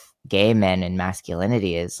with gay men and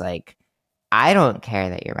masculinity is like, I don't care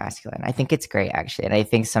that you're masculine. I think it's great, actually. And I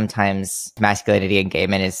think sometimes masculinity in gay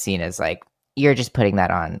men is seen as like, you're just putting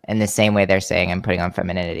that on in the same way they're saying I'm putting on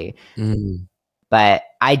femininity. But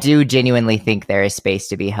I do genuinely think there is space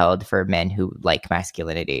to be held for men who like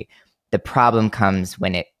masculinity. The problem comes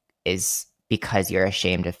when it is because you're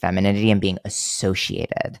ashamed of femininity and being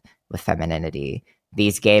associated with femininity.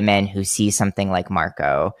 These gay men who see something like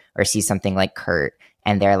Marco or see something like Kurt,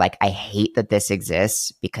 and they're like, I hate that this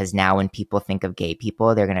exists, because now when people think of gay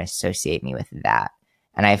people, they're going to associate me with that.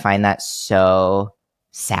 And I find that so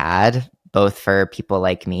sad, both for people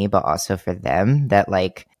like me, but also for them, that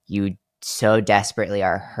like you so desperately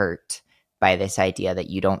are hurt by this idea that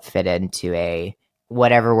you don't fit into a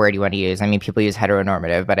whatever word you want to use. I mean, people use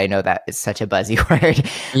heteronormative, but I know that is such a buzzy word.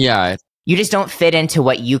 Yeah. You just don't fit into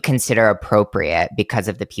what you consider appropriate because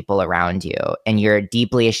of the people around you. And you're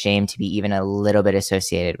deeply ashamed to be even a little bit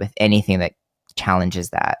associated with anything that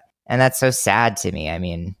challenges that. And that's so sad to me. I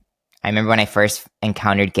mean, I remember when I first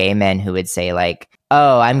encountered gay men who would say like,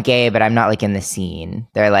 oh, I'm gay, but I'm not like in the scene.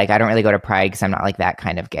 They're like, I don't really go to Pride because I'm not like that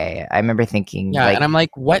kind of gay. I remember thinking, yeah, like, and I'm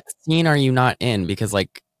like, what scene are you not in? Because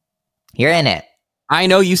like, you're in it. I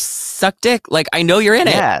know you suck dick. Like, I know you're in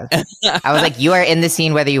it. Yeah. I was like, you are in the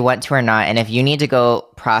scene whether you want to or not. And if you need to go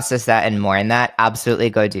process that and mourn that, absolutely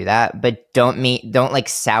go do that. But don't like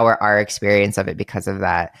sour our experience of it because of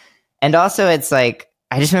that. And also it's like,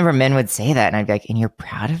 I just remember men would say that and I'd be like, and you're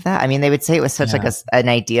proud of that? I mean, they would say it with such like an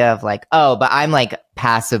idea of like, oh, but I'm like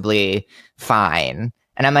passively fine.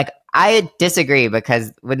 And I'm like, I disagree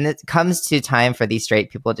because when it comes to time for these straight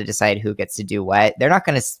people to decide who gets to do what, they're not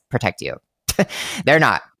going to protect you. They're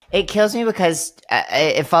not. It kills me because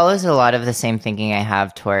it follows a lot of the same thinking I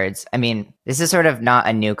have towards. I mean, this is sort of not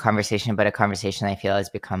a new conversation, but a conversation I feel has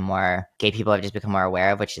become more, gay people have just become more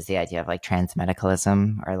aware of, which is the idea of like trans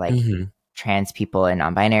medicalism or like trans people and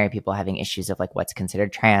non-binary people having issues of like what's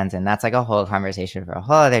considered trans. And that's like a whole conversation for a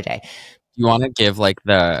whole other day. You want to give like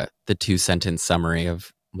the 2-sentence summary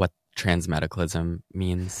of what trans medicalism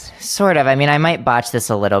means? Sort of. I mean, I might botch this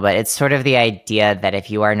a little, but it's sort of the idea that if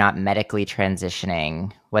you are not medically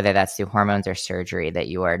transitioning, whether that's through hormones or surgery, that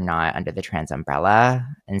you are not under the trans umbrella.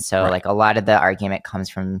 And so, like, a lot of the argument comes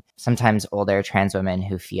from sometimes older trans women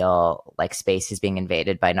who feel like space is being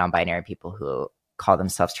invaded by non-binary people who call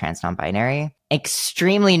themselves trans non-binary.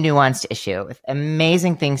 Extremely nuanced issue with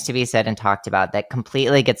amazing things to be said and talked about that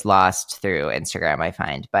completely gets lost through Instagram, I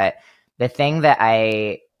find. But the thing that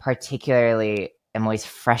I particularly am always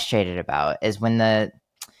frustrated about is when and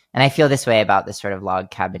I feel this way about this sort of log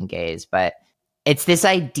cabin gaze, but it's this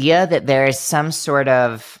idea that there is some sort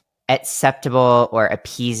of acceptable or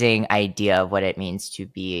appeasing idea of what it means to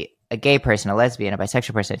be a gay person, a lesbian, a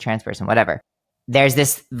bisexual person, a trans person, whatever. There's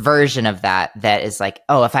this version of that is like,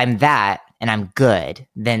 oh, if I'm that and I'm good,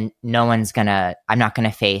 then I'm not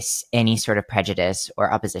gonna face any sort of prejudice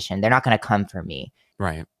or opposition. They're not gonna come for me.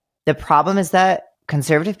 Right. The problem is that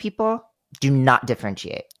conservative people do not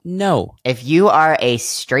differentiate. No. If you are a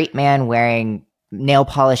straight man wearing nail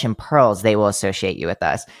polish and pearls, they will associate you with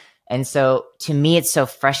us. And so to me, it's so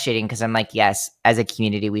frustrating because I'm like, yes, as a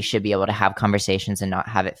community, we should be able to have conversations and not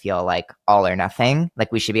have it feel like all or nothing.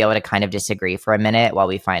 Like we should be able to kind of disagree for a minute while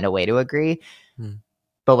we find a way to agree.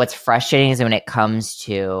 But what's frustrating is when it comes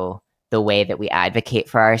to the way that we advocate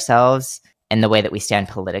for ourselves and the way that we stand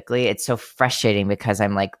politically, it's so frustrating because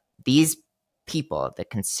I'm like, these people, the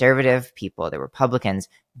conservative people, the Republicans,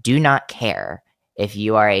 do not care if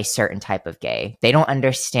you are a certain type of gay. They don't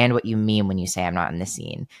understand what you mean when you say I'm not in the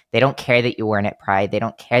scene. They don't care that you weren't at Pride. They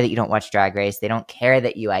don't care that you don't watch Drag Race. They don't care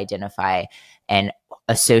that you identify and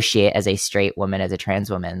associate as a straight woman, as a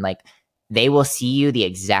trans woman. Like, they will see you the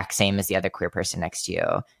exact same as the other queer person next to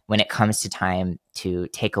you when it comes to time to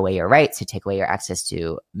take away your rights, to take away your access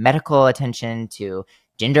to medical attention, to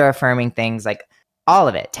gender affirming things, like all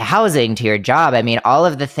of it, to housing, to your job. I mean, all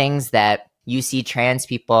of the things that you see trans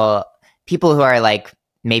people who are like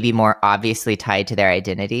maybe more obviously tied to their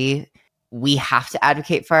identity, we have to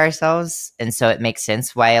advocate for ourselves. And so it makes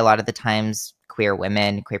sense why a lot of the times queer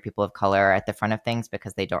women, queer people of color are at the front of things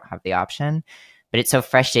because they don't have the option. But it's so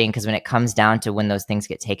frustrating because when it comes down to when those things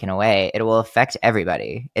get taken away, it will affect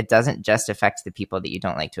everybody. It doesn't just affect the people that you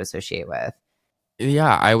don't like to associate with.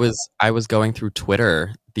 Yeah, I was going through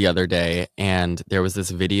Twitter the other day, and there was this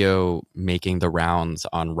video making the rounds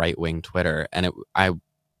on right-wing Twitter, and I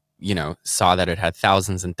saw that it had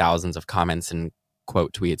thousands and thousands of comments and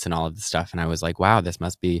quote tweets and all of this stuff, and I was like, wow, this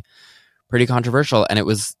must be pretty controversial. And it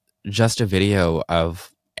was just a video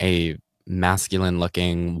of a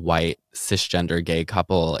masculine-looking white cisgender gay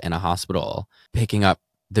couple in a hospital picking up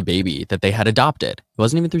the baby that they had adopted. It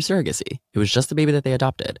wasn't even through surrogacy. It was just the baby that they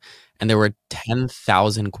adopted. And there were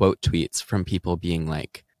 10,000 quote tweets from people being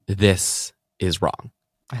like, this is wrong.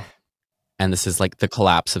 And this is like the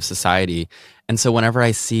collapse of society. And so whenever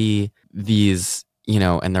I see these,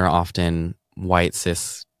 and they're often white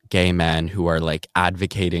cis gay men who are like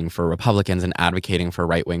advocating for Republicans and advocating for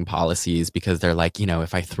right-wing policies because they're like,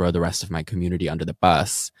 if I throw the rest of my community under the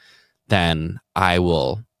bus, then I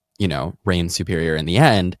will reign superior in the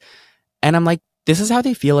end. And I'm like, this is how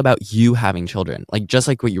they feel about you having children. Like, just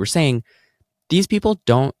like what you were saying, these people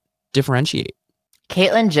don't differentiate.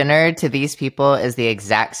 Caitlyn Jenner to these people is the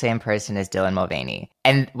exact same person as Dylan Mulvaney.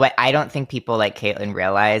 And what I don't think people like Caitlyn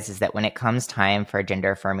realize is that when it comes time for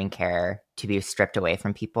gender affirming care to be stripped away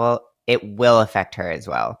from people, it will affect her as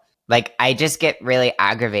well. Like, I just get really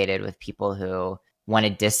aggravated with people who want to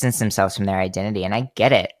distance themselves from their identity. And I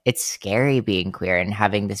get it. It's scary being queer and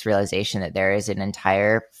having this realization that there is an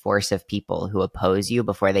entire force of people who oppose you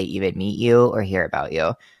before they even meet you or hear about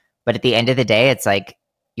you. But at the end of the day, it's like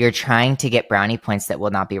you're trying to get brownie points that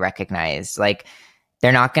will not be recognized. Like,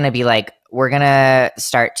 they're not going to be like, we're going to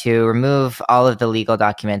start to remove all of the legal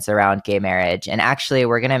documents around gay marriage. And actually,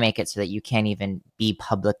 we're going to make it so that you can't even be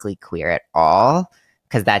publicly queer at all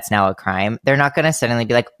because that's now a crime. They're not going to suddenly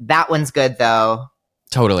be like, that one's good, though.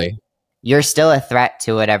 Totally. You're still a threat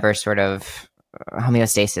to whatever sort of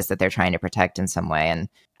homeostasis that they're trying to protect in some way. And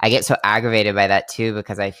I get so aggravated by that, too,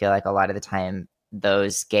 because I feel like a lot of the time,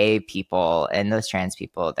 those gay people and those trans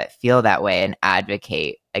people that feel that way and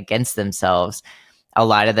advocate against themselves a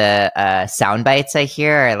lot of the sound bites I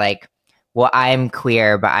hear are like, well, I'm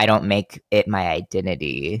queer, but I don't make it my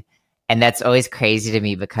identity. And that's always crazy to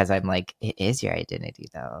me because I'm like, it is your identity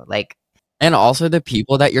though. Like, And also the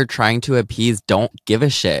people that you're trying to appease don't give a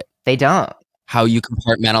shit they don't. how you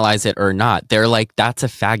compartmentalize it or not. They're like, that's a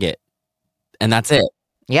faggot. And that's it.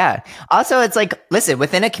 Yeah. Also, it's like, listen,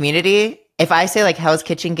 within a community, if I say like Hell's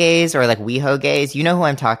Kitchen gays or like WeHo gays, you know who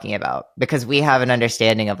I'm talking about because we have an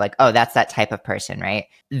understanding of like, oh, that's that type of person, right?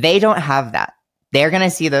 They don't have that. They're going to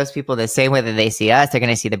see those people the same way that they see us. They're going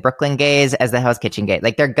to see the Brooklyn gays as the Hell's Kitchen gay.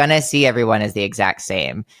 Like they're going to see everyone as the exact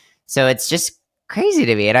same. So it's just crazy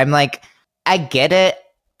to me. And I'm like, I get it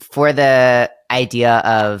for the idea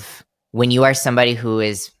of when you are somebody who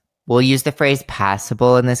is, we'll use the phrase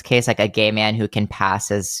passable in this case, like a gay man who can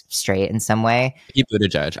pass as straight in some way. Pete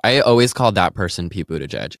Buttigieg. I always call that person Pete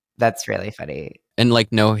Buttigieg. That's really funny. And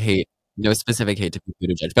like no hate, no specific hate to Pete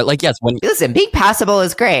Buttigieg. But like, yes, when Listen, being passable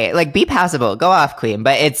is great. Like be passable, go off, queen.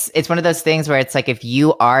 But it's one of those things where it's like if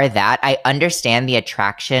you are that, I understand the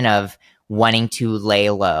attraction of wanting to lay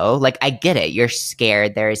low. Like I get it. You're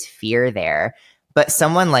scared. There is fear there. But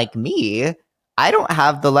someone like me, I don't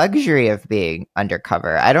have the luxury of being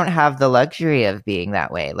undercover. I don't have the luxury of being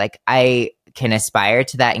that way. Like I can aspire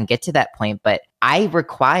to that and get to that point, but I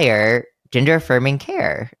require gender affirming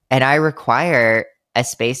care and I require a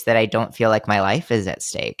space that I don't feel like my life is at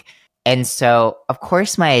stake. And so, of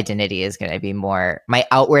course, my identity is going to be more, my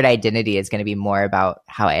outward identity is going to be more about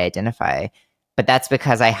how I identify. But that's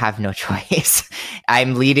because I have no choice.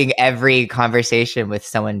 I'm leading every conversation with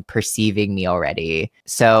someone perceiving me already.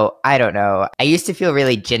 So I don't know. I used to feel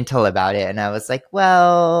really gentle about it. And I was like,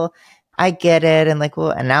 well, I get it. And like,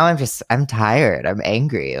 well, and now I'm tired. I'm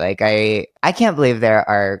angry. Like, I can't believe there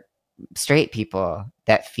are straight people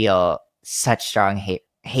that feel such strong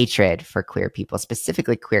hatred for queer people,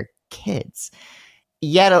 specifically queer kids.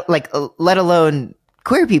 Yet, like, let alone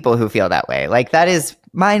queer people who feel that way. Like, that is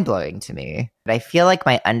mind blowing to me. But I feel like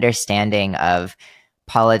my understanding of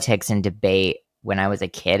politics and debate when I was a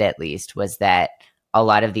kid, at least, was that a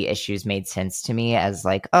lot of the issues made sense to me as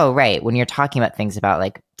like, oh, right, when you're talking about things about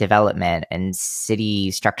like development and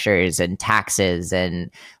city structures and taxes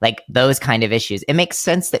and like those kind of issues, it makes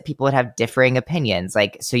sense that people would have differing opinions.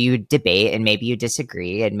 Like, so you debate and maybe you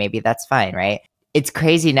disagree and maybe that's fine, right? It's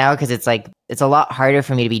crazy now because it's like, it's a lot harder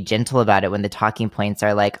for me to be gentle about it when the talking points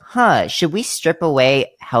are like, should we strip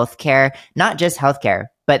away healthcare, not just healthcare,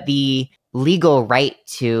 but the legal right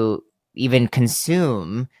to even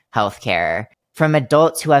consume healthcare from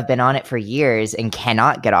adults who have been on it for years and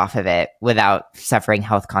cannot get off of it without suffering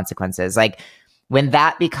health consequences. Like when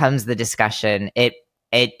that becomes the discussion, it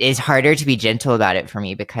is harder to be gentle about it for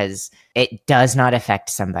me because it does not affect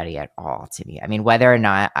somebody at all to me. I mean, whether or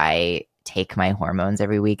not I take my hormones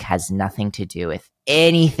every week has nothing to do with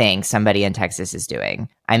anything somebody in Texas is doing.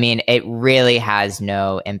 I mean, it really has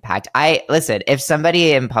no impact. Listen, if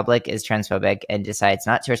somebody in public is transphobic and decides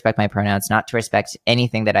not to respect my pronouns, not to respect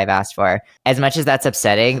anything that I've asked for, as much as that's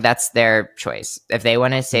upsetting, that's their choice. If they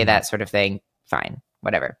want to say that sort of thing, fine,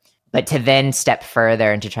 whatever. But to then step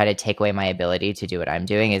further and to try to take away my ability to do what I'm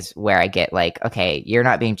doing is where I get like, okay, you're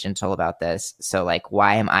not being gentle about this. So like,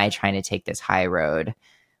 why am I trying to take this high road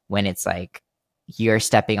when it's like, you're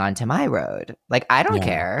stepping onto my road? Like, I don't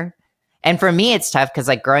care. And for me, it's tough because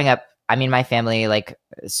like growing up, I mean, my family, like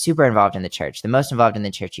super involved in the church, the most involved in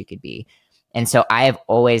the church you could be. And so I have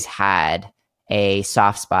always had a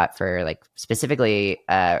soft spot for like specifically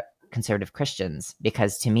conservative Christians,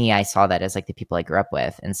 because to me, I saw that as like the people I grew up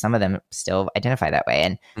with, and some of them still identify that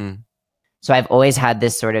way. And so I've always had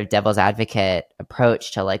this sort of devil's advocate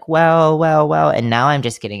approach to like, well. And now I'm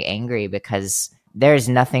just getting angry because there's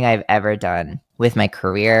nothing I've ever done with my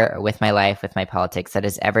career or with my life, with my politics, that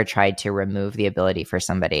has ever tried to remove the ability for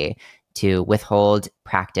somebody to withhold,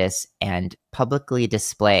 practice, and publicly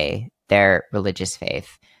display their religious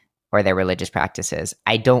faith or their religious practices.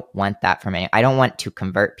 I don't want that from me. I don't want to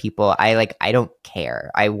convert people. I don't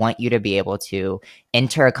care. I want you to be able to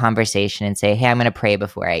enter a conversation and say, hey, I'm going to pray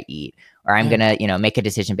before I eat, or I'm going to, make a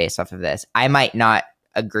decision based off of this. I might not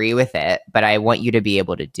agree with it, but I want you to be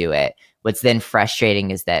able to do it. What's then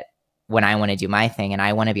frustrating is that when I want to do my thing and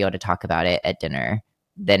I want to be able to talk about it at dinner,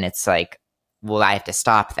 then it's like, well, I have to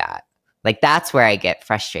stop that. Like, that's where I get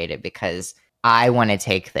frustrated because I want to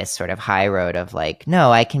take this sort of high road of like,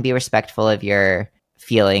 no, I can be respectful of your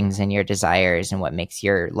feelings and your desires and what makes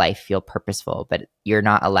your life feel purposeful, but you're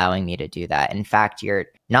not allowing me to do that. In fact, you're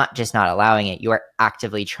not just not allowing it, you are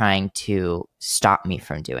actively trying to stop me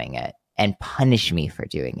from doing it and punish me for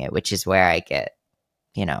doing it, which is where I get,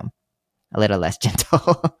 a little less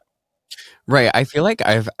gentle. Right. I feel like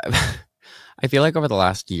I feel like over the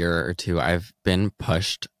last year or two, I've been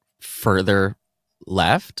pushed further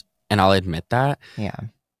left, and I'll admit that. Yeah.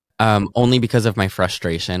 Only because of my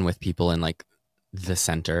frustration with people in like the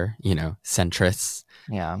center, centrists,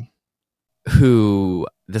 Yeah. who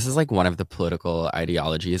this is like one of the political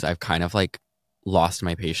ideologies I've kind of like lost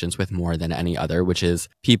my patience with more than any other, which is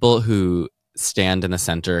people who stand in the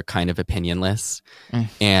center kind of opinionless. Mm.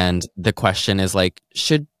 And the question is like,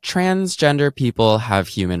 should transgender people have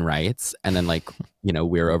human rights? And then like,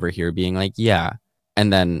 we're over here being like, yeah.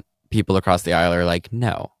 And then people across the aisle are like,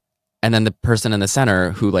 no. And then the person in the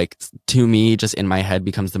center who like, to me, just in my head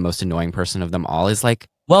becomes the most annoying person of them all is like,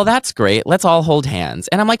 well, that's great. Let's all hold hands.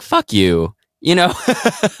 And I'm like, fuck you.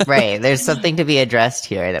 Right. There's something to be addressed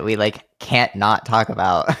here that we like can't not talk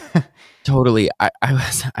about. Totally.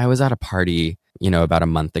 I was at a party, about a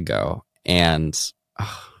month ago, and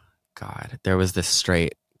oh God, there was this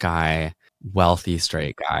straight guy, wealthy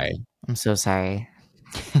straight guy. I'm so sorry.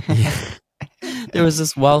 Yeah. There was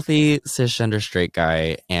this wealthy cisgender straight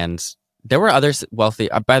guy, and there were other wealthy.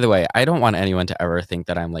 By the way, I don't want anyone to ever think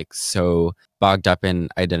that I'm like so bogged up in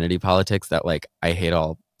identity politics that like I hate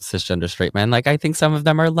all cisgender straight men. Like I think some of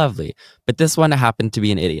them are lovely, but this one happened to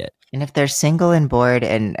be an idiot. And if they're single and bored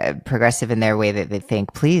and progressive in their way that they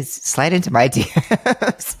think, please slide into my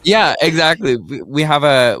DMs. Yeah, exactly. We have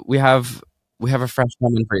a fresh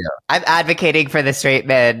woman for you. I'm advocating for the straight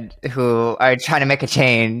men who are trying to make a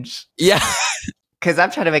change. Yeah. Because I'm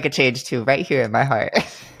trying to make a change too, right here in my heart.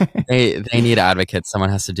 They need advocates. Someone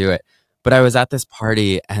has to do it. But I was at this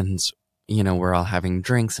party and, we're all having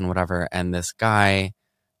drinks and whatever. And this guy,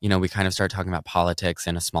 we kind of started talking about politics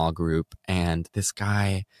in a small group. And this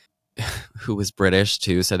guy who was British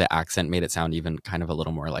too, so the accent made it sound even kind of a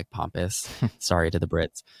little more like pompous. Sorry to the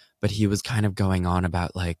Brits. But he was kind of going on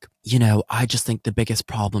about like, I just think the biggest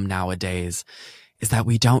problem nowadays is that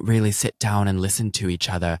we don't really sit down and listen to each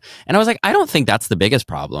other. And I was like, I don't think that's the biggest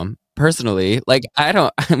problem. Personally, like,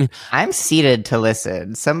 I'm seated to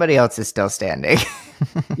listen. Somebody else is still standing.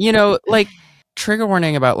 Like trigger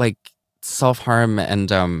warning about like self-harm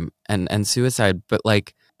and suicide. But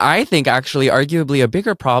like, I think actually arguably a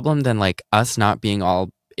bigger problem than like us not being all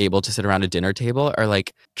able to sit around a dinner table are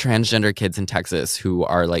like transgender kids in Texas who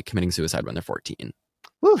are like committing suicide when they're 14.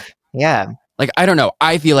 Oof, yeah. Like, I don't know.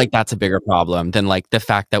 I feel like that's a bigger problem than like the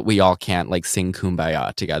fact that we all can't like sing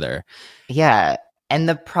Kumbaya together. Yeah. And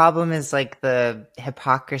the problem is like the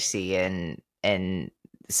hypocrisy and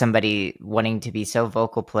somebody wanting to be so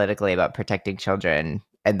vocal politically about protecting children.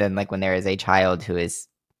 And then like when there is a child who is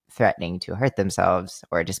threatening to hurt themselves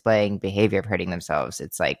or displaying behavior of hurting themselves,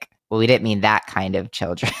 it's like, well, we didn't mean that kind of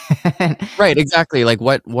children. Right, exactly. Like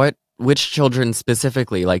which children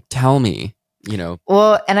specifically? Like tell me,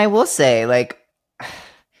 Well, and I will say, like,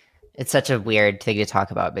 it's such a weird thing to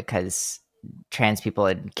talk about because trans people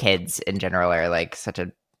and kids in general are like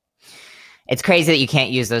it's crazy that you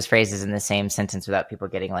can't use those phrases in the same sentence without people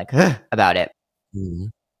getting like about it. Mm-hmm.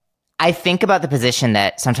 I think about the position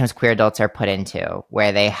that sometimes queer adults are put into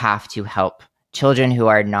where they have to help children who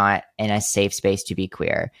are not in a safe space to be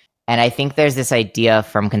queer. And I think there's this idea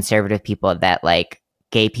from conservative people that like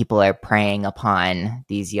gay people are preying upon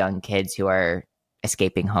these young kids who are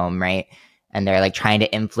escaping home, right? And they're like trying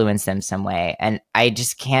to influence them some way. And I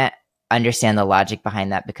just can't understand the logic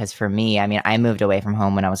behind that because for me, I mean, I moved away from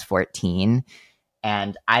home when I was 14.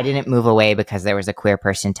 And I didn't move away because there was a queer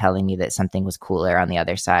person telling me that something was cooler on the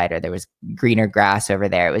other side or there was greener grass over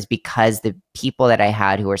there. It was because the people that I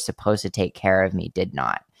had who were supposed to take care of me did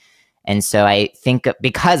not. And so I think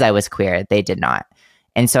because I was queer, they did not.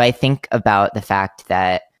 And so I think about the fact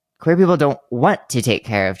that queer people don't want to take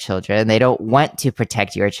care of children. They don't want to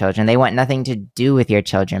protect your children. They want nothing to do with your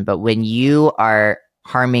children. But when you are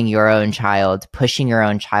harming your own child, pushing your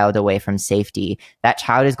own child away from safety, that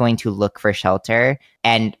child is going to look for shelter.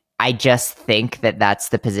 And I just think that that's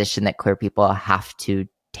the position that queer people have to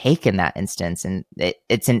take in that instance. And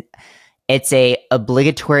it's a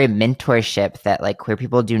obligatory mentorship that like queer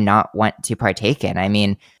people do not want to partake in. I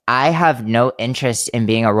mean, I have no interest in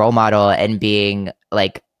being a role model and being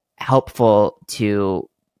like helpful to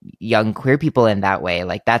young queer people in that way.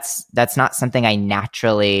 Like that's not something I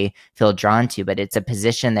naturally feel drawn to, but it's a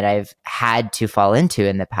position that I've had to fall into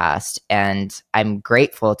in the past. And I'm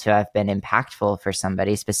grateful to have been impactful for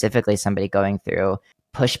somebody, specifically somebody going through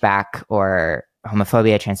pushback or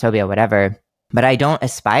homophobia, transphobia, whatever. But I don't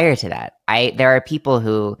aspire to that. There are people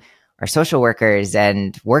who are social workers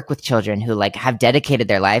and work with children who like have dedicated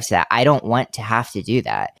their lives to that. I don't want to have to do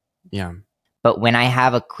that. Yeah. But when I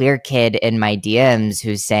have a queer kid in my DMs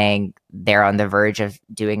who's saying they're on the verge of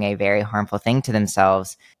doing a very harmful thing to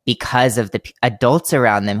themselves because of the adults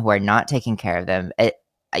around them who are not taking care of them,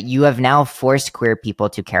 you have now forced queer people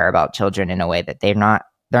to care about children in a way that they're not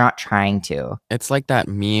trying to. It's like that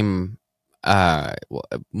meme,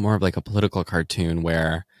 more of like a political cartoon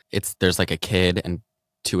where there's like a kid and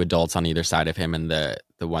two adults on either side of him, and the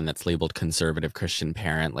one that's labeled conservative Christian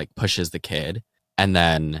parent like pushes the kid, and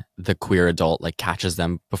then the queer adult like catches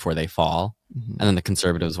them before they fall. Mm-hmm. And then the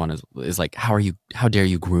conservatives one is like, how dare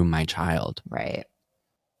you groom my child? Right.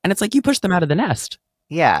 And it's like, you push them out of the nest.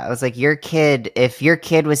 Yeah. It was like, if your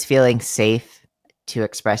kid was feeling safe to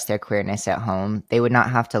express their queerness at home, they would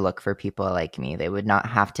not have to look for people like me. They would not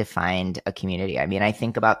have to find a community. I mean, I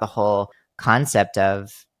think about the whole concept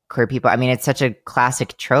of queer people. I mean, it's such a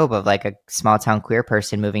classic trope of like a small town queer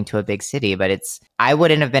person moving to a big city, but I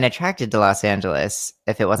wouldn't have been attracted to Los Angeles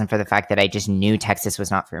if it wasn't for the fact that I just knew Texas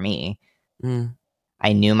was not for me. Mm.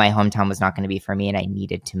 I knew my hometown was not going to be for me, and I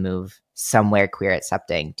needed to move somewhere queer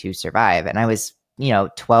accepting to survive. And I was,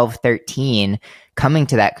 12, 13 coming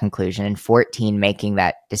to that conclusion, and 14 making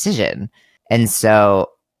that decision. And so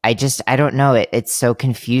I don't know. It's so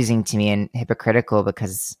confusing to me and hypocritical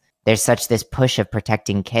because there's such this push of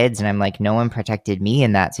protecting kids. And I'm like, no one protected me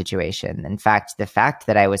in that situation. In fact, the fact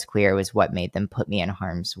that I was queer was what made them put me in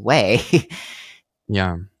harm's way.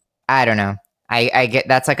 Yeah. I don't know. I get,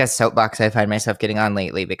 that's like a soapbox I find myself getting on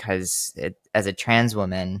lately because as a trans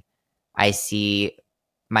woman, I see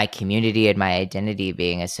my community and my identity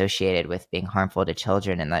being associated with being harmful to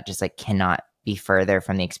children. And that just like cannot be further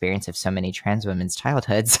from the experience of so many trans women's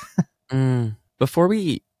childhoods. Before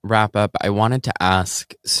we wrap up, I wanted to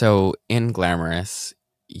ask, so in Glamorous,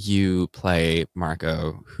 you play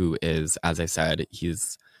Marco, who is, as I said,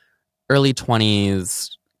 he's early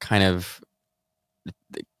 20s, kind of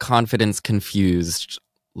confidence confused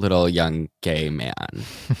little young gay man.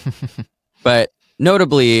 But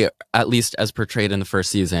notably, at least as portrayed in the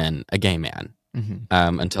first season, a gay man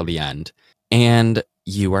until the end. And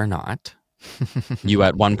you are not. You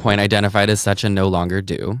at one point identified as such and no longer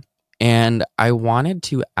do. And I wanted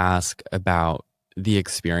to ask about the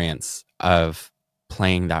experience of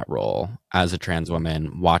playing that role as a trans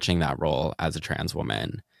woman, watching that role as a trans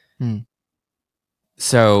woman.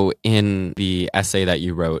 So in the essay that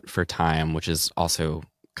you wrote for Time, which is also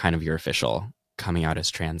kind of your official coming out as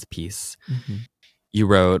trans piece, you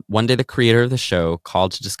wrote, "One day the creator of the show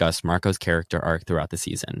called to discuss Marco's character arc throughout the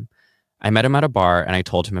season. I met him at a bar and I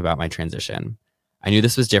told him about my transition. I knew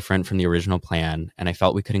this was different from the original plan, and I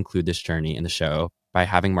felt we could include this journey in the show by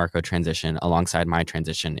having Marco transition alongside my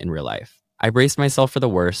transition in real life. I braced myself for the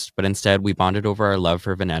worst, but instead we bonded over our love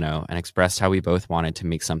for Veneno and expressed how we both wanted to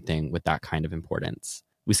make something with that kind of importance.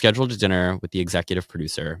 We scheduled a dinner with the executive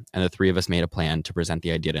producer, and the three of us made a plan to present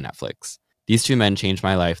the idea to Netflix. These two men changed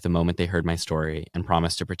my life the moment they heard my story and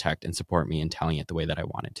promised to protect and support me in telling it the way that I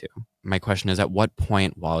wanted to." My question is, at what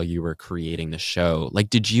point while you were creating the show,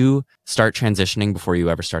 did you start transitioning before you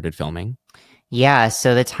ever started filming? Yeah,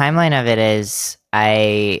 so the timeline of it is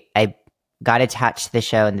I got attached to the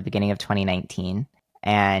show in the beginning of 2019,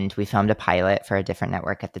 and we filmed a pilot for a different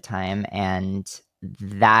network at the time, and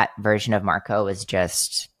that version of Marco was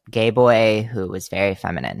just gay boy who was very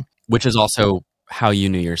feminine. Which is also how you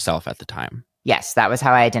knew yourself at the time. Yes, that was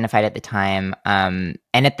how I identified at the time. And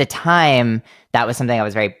at the time, that was something I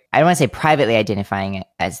was I don't want to say privately identifying it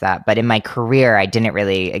as that, but in my career, I didn't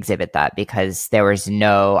really exhibit that because there was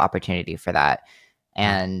no opportunity for that.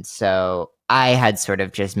 And so I had sort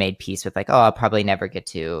of just made peace with I'll probably never get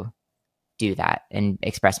to do that and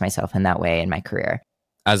express myself in that way in my career.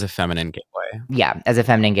 As a feminine gay boy. Yeah, as a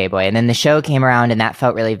feminine gay boy. And then the show came around and that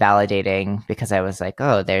felt really validating because I was like,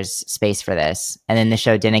 oh, there's space for this. And then the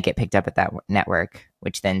show didn't get picked up at that network,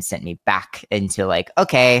 which then sent me back into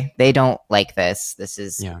okay, they don't like this. This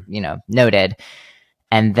is, noted.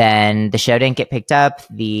 And then the show didn't get picked up.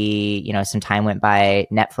 Some time went by.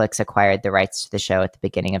 Netflix acquired the rights to the show at the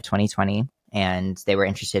beginning of 2020. And they were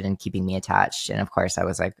interested in keeping me attached. And of course, I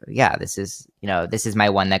was like, yeah, this is my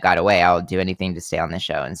one that got away. I'll do anything to stay on the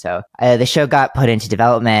show. And so the show got put into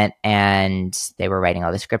development and they were writing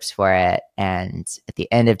all the scripts for it. And at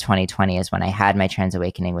the end of 2020 is when I had my trans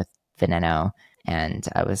awakening with Veneno. And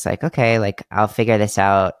I was like, okay, I'll figure this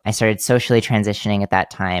out. I started socially transitioning at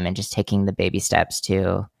that time and just taking the baby steps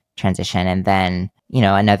to transition. And then,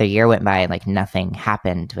 another year went by and nothing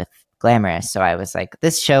happened with Glamorous. So I was like,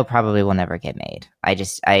 this show probably will never get made.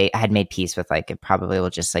 I had made peace with it probably will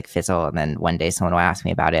just fizzle. And then one day someone will ask me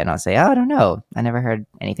about it and I'll say, oh, I don't know. I never heard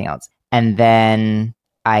anything else. And then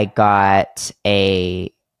I got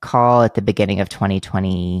a call at the beginning of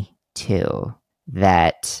 2022 2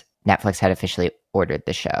 that Netflix had officially ordered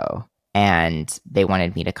the show, and they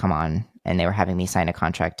wanted me to come on, and they were having me sign a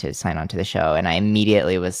contract to sign on to the show. And I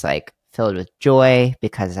immediately was like filled with joy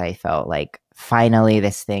because I felt like finally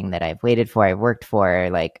this thing that I've waited for, I've worked for,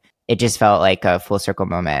 like it just felt like a full circle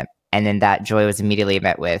moment. And then that joy was immediately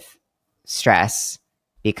met with stress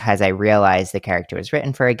because I realized the character was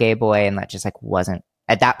written for a gay boy, and that just like wasn't,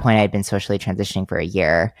 at that point I had been socially transitioning for a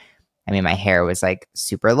year. I mean, my hair was like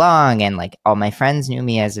super long, and like all my friends knew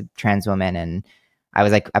me as a trans woman, and I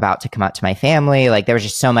was like about to come out to my family. Like there was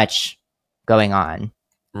just so much going on.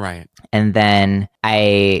 Right. And then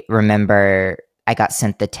I remember I got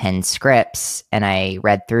sent the 10 scripts, and I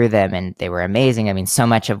read through them, and they were amazing. I mean, so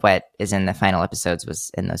much of what is in the final episodes was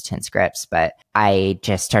in those 10 scripts, but I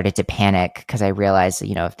just started to panic because I realized,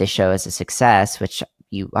 you know, if this show is a success, which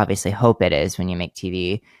you obviously hope it is when you make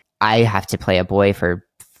TV, I have to play a boy for,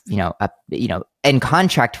 in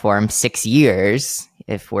contract form, 6 years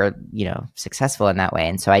if we're, successful in that way.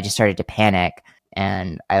 And so I just started to panic,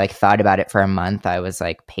 and I like thought about it for a month. I was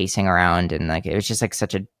like pacing around, and like it was just like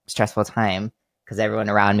such a stressful time because everyone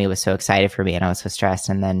around me was so excited for me, and I was so stressed.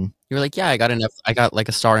 And then you were like, yeah, I got like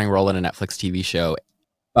a starring role in a Netflix TV show,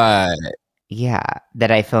 but yeah,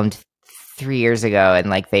 that I filmed 3 years ago, and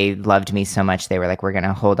like they loved me so much, they were like, we're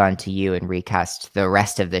gonna hold on to you and recast the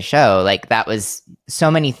rest of the show. Like that was,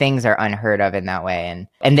 so many things are unheard of in that way.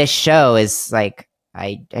 And this show is like,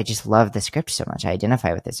 I just love the script so much. I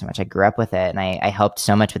identify with it so much. I grew up with it, and I helped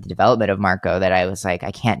so much with the development of Marco that I was like,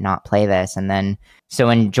 I can't not play this. And then, so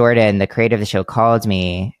when Jordan, the creator of the show, called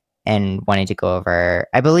me and wanted to go over,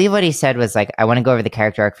 I believe what he said was like, I want to go over the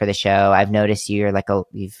character arc for the show. I've noticed you're like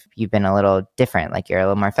you've been a little different. Like you're a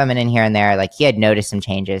little more feminine here and there. Like he had noticed some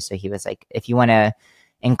changes. So he was like, if you want to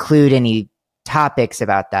include any topics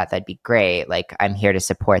about that, that'd be great. Like I'm here to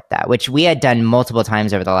support that, which we had done multiple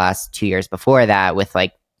times over the last 2 years before that with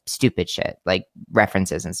like stupid shit, like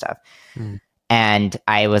references and stuff. And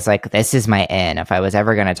I was like, this is my in if I was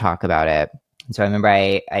ever going to talk about it. So I remember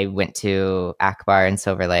I went to Akbar in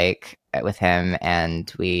Silver Lake with him, and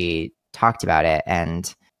we talked about it,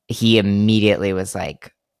 and he immediately was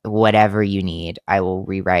like, whatever you need, I will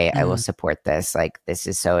rewrite. I will support this. Like, this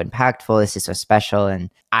is so impactful. This is so special. And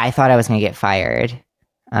I thought I was going to get fired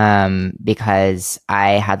because I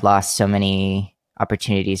had lost so many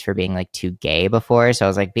opportunities for being like too gay before. So I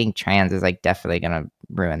was like, being trans is like definitely going to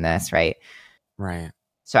ruin this. Right. Right.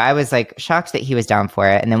 So I was like shocked that he was down for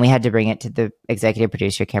it. And then we had to bring it to the executive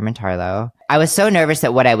producer, Cameron Tarlow. I was so nervous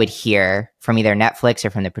that what I would hear from either Netflix or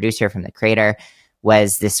from the producer or from the creator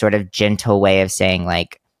was this sort of gentle way of saying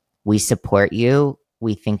like, we support you.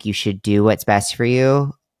 We think you should do what's best for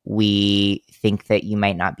you. We think that you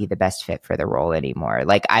might not be the best fit for the role anymore.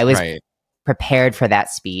 Like I was prepared for that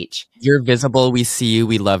speech. You're visible. We see you.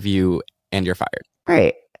 We love you. And you're fired.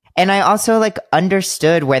 Right. And I also like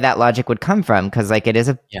understood where that logic would come from because like it is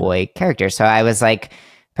a boy character. So I was like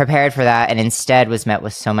prepared for that, and instead was met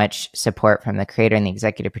with so much support from the creator and the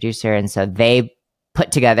executive producer. And so they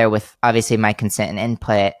put together, with obviously my consent and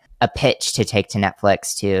input, a pitch to take to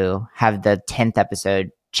Netflix to have the 10th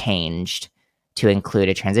episode changed to include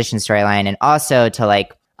a transition storyline, and also to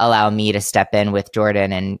like allow me to step in with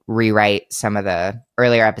Jordan and rewrite some of the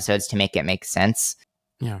earlier episodes to make it make sense.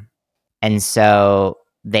 Yeah. And so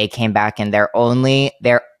they came back, and their only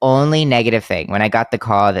negative thing when I got the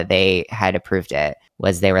call that they had approved it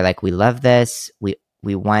was they were like, we love this. We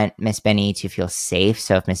want Miss Benny to feel safe.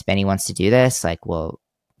 So if Miss Benny wants to do this, like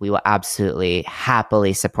we will absolutely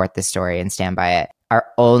happily support the story and stand by it. Our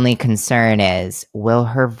only concern is, will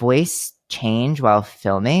her voice change while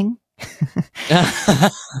filming?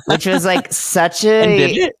 Which was like such a...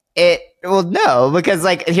 And did it? Well, no, because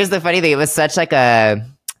like, here's the funny thing. It was such like a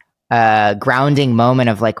grounding moment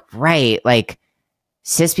of like, right, like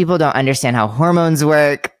cis people don't understand how hormones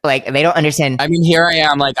work. Like they don't understand. I mean, here I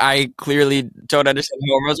am. Like I clearly don't understand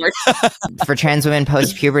how hormones work. For trans women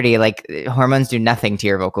post puberty, like hormones do nothing to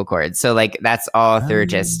your vocal cords. So like that's all through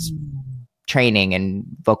just training and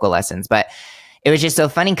vocal lessons. But it was just so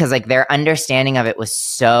funny because like their understanding of it was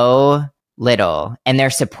so little and their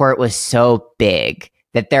support was so big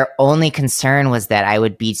that their only concern was that I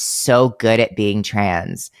would be so good at being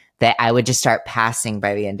trans that I would just start passing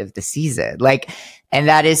by the end of the season. Like, and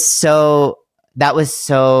that was so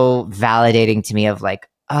validating to me of like,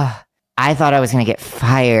 oh, I thought I was going to get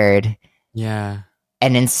fired. Yeah.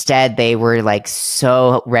 And instead they were like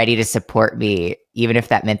so ready to support me, even if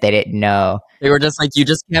that meant they didn't know. They were just like, you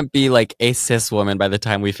just can't be like a cis woman by the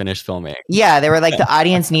time we finish filming. Yeah. They were like, the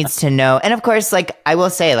audience needs to know. And of course, like I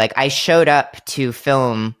will say, like I showed up to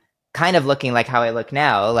film kind of looking like how I look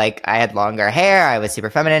now. Like I had longer hair, I was super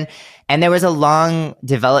feminine. And there was a long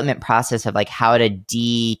development process of like how to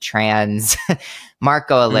de-trans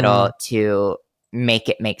Marco a little to make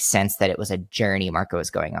it make sense that it was a journey Marco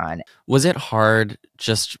was going on. Was it hard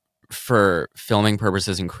just for filming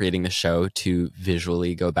purposes and creating the show to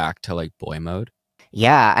visually go back to like boy mode?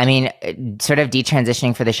 Yeah, I mean, sort of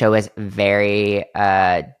detransitioning for the show was very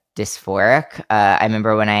dysphoric. I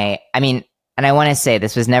remember when I mean, and I want to say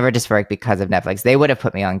this was never dysphoric because of Netflix. They would have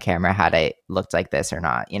put me on camera had I looked like this or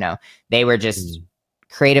not. You know, they were just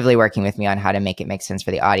creatively working with me on how to make it make sense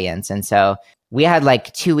for the audience. And so we had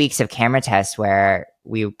like 2 weeks of camera tests where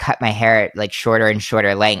we cut my hair at like shorter and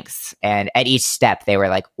shorter lengths. And at each step, they were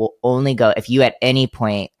like, we'll only go if you at any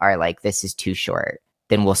point are like, this is too short,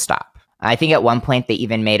 then we'll stop. I think at one point they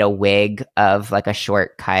even made a wig of like a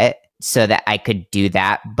short cut so that I could do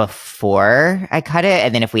that before I cut it.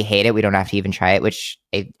 And then if we hate it, we don't have to even try it, which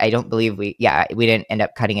I don't believe we didn't end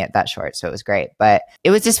up cutting it that short. So it was great, but it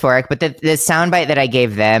was dysphoric. But the soundbite that I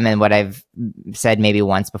gave them and what I've said maybe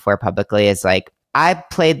once before publicly is like, I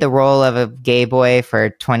played the role of a gay boy for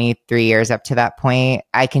 23 years up to that point.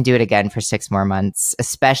 I can do it again for 6 more months,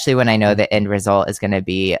 especially when I know the end result is going to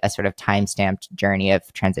be a sort of time-stamped journey of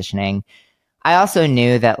transitioning. I also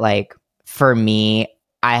knew that like, for me,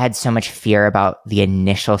 I had so much fear about the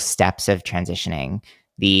initial steps of transitioning,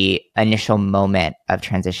 the initial moment of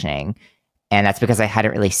transitioning. And that's because I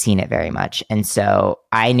hadn't really seen it very much. And so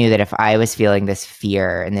I knew that if I was feeling this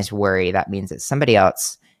fear and this worry, that means that somebody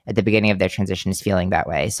else at the beginning of their transition is feeling that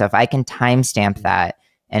way. So if I can timestamp that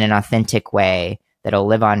in an authentic way that'll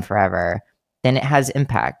live on forever, then it has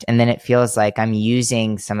impact. And then it feels like I'm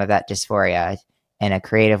using some of that dysphoria in a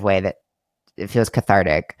creative way that it feels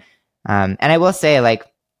cathartic. And I will say, like,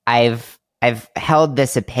 I've held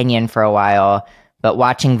this opinion for a while, but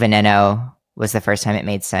watching Veneno was the first time it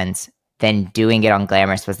made sense. Then doing it on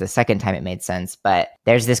Glamorous was the second time it made sense. But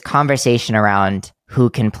there's this conversation around who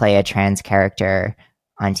can play a trans character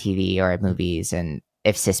on TV or movies, and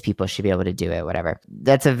if cis people should be able to do it, whatever.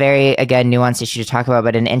 That's a very, again, nuanced issue to talk about.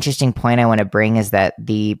 But an interesting point I want to bring is that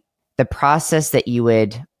the process that you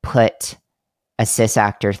would put a cis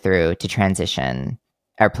actor through to transition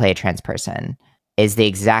or play a trans person is the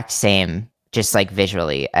exact same, just like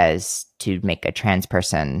visually, as to make a trans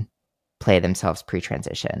person play themselves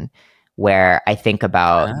pre-transition. Where I think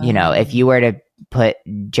about, you know, if you were to put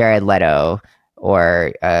Jared Leto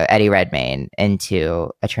or Eddie Redmayne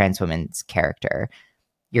into a trans woman's character,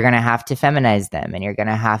 you're going to have to feminize them, and you're going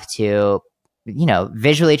to have to, you know,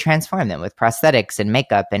 visually transform them with prosthetics and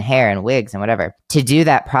makeup and hair and wigs and whatever. To do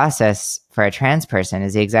that process for a trans person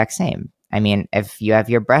is the exact same. I mean, if you have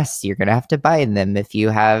your breasts, you're going to have to bind them. If you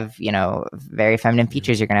have, you know, very feminine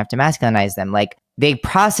features, you're going to have to masculinize them. Like, the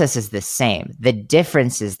process is the same. The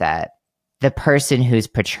difference is that the person who's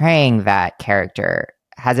portraying that character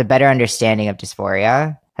has a better understanding of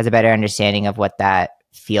dysphoria, has a better understanding of what that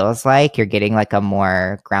feels like. You're getting like a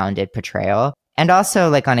more grounded portrayal. And also,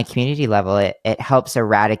 like, on a community level, it helps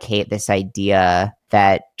eradicate this idea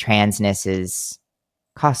that transness is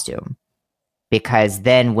costume. Because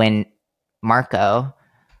then when Marco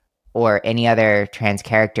or any other trans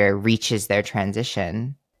character reaches their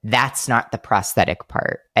transition, that's not the prosthetic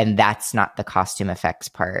part, and that's not the costume effects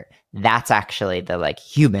part. That's actually the like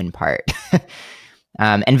human part.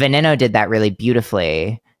 And Veneno did that really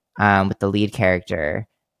beautifully with the lead character,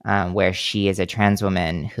 where she is a trans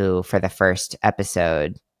woman who, for the first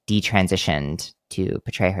episode, detransitioned to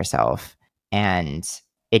portray herself. And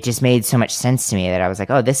it just made so much sense to me that I was like,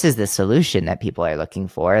 oh, this is the solution that people are looking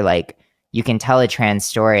for. Like, you can tell a trans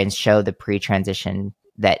story and show the pre-transition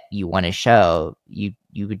that you want to show. You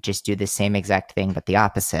would just do the same exact thing, but the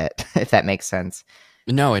opposite, if that makes sense.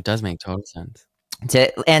 No, it does make total sense.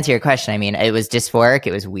 To answer your question, I mean, it was dysphoric.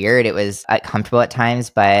 It was weird. It was uncomfortable at times,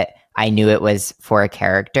 but I knew it was for a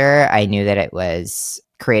character. I knew that it was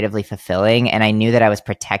creatively fulfilling, and I knew that I was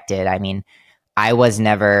protected. I mean, I was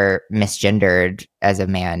never misgendered as a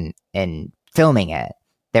man in filming it.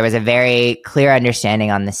 There was a very clear understanding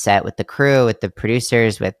on the set with the crew, with the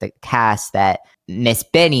producers, with the cast, that Miss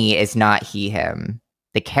Benny is not he, him.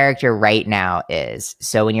 The character right now is.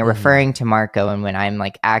 So when you're referring to Marco, and when I'm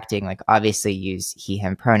like acting, like, obviously use he,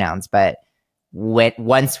 him pronouns, but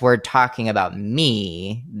once we're talking about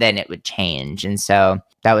me, then it would change. And so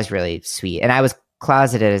that was really sweet. And I was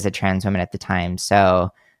closeted as a trans woman at the time.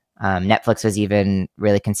 So Netflix was even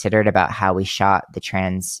really considerate about how we shot the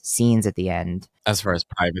trans scenes at the end. As far as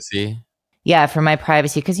privacy? Yeah, for my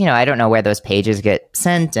privacy, because, you know, I don't know where those pages get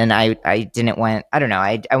sent, and I didn't want, I don't know,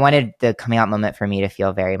 I wanted the coming out moment for me to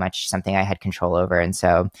feel very much something I had control over. And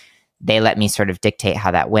so they let me sort of dictate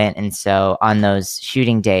how that went. And so on those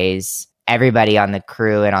shooting days, everybody on the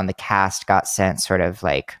crew and on the cast got sent sort of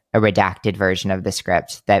like a redacted version of the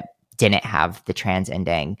script that didn't have the trans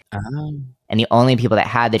ending. And the only people that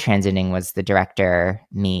had the trans ending was the director,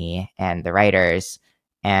 me, and the writers.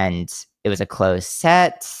 And it was a closed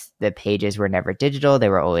set. The pages were never digital. They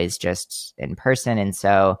were always just in person. And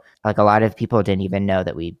so like a lot of people didn't even know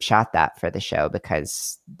that we shot that for the show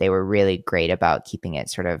because they were really great about keeping it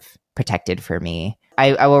sort of protected for me.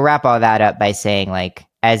 I will wrap all that up by saying, like,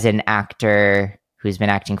 as an actor who's been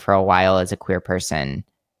acting for a while as a queer person,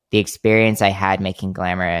 the experience I had making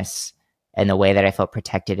Glamorous and the way that I felt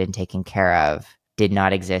protected and taken care of did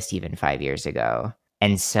not exist even 5 years ago.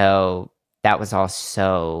 And so that was all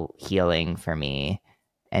so healing for me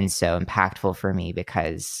and so impactful for me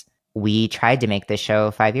because we tried to make this show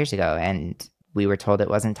 5 years ago and we were told it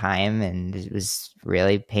wasn't time, and it was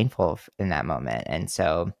really painful in that moment. And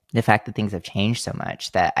so the fact that things have changed so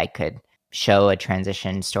much that I could show a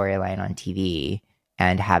transition storyline on TV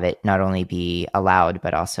and have it not only be allowed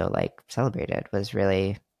but also like celebrated was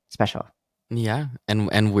really special. Yeah,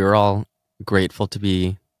 and we're all grateful to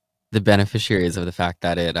be the beneficiaries of the fact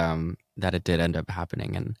that it did end up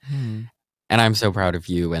happening, and I'm so proud of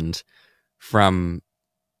you. And from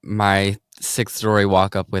my 6th-story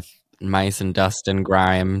walk up with mice and dust and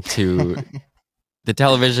grime to the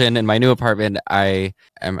television in my new apartment,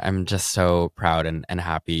 I'm just so proud and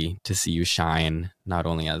happy to see you shine, not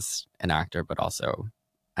only as an actor but also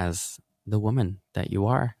as the woman that you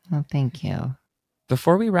are. Well, thank you.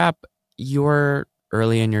 Before we wrap, you're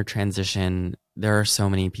early in your transition. There are so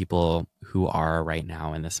many people who are right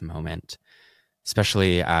now in this moment,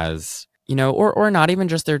 especially as, you know, or not even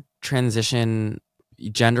just their transition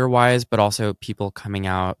gender-wise, but also people coming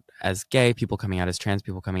out as gay, people coming out as trans,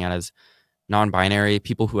 people coming out as non-binary,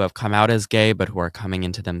 people who have come out as gay but who are coming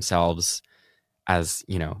into themselves as,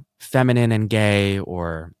 you know, feminine and gay,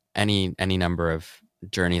 or any number of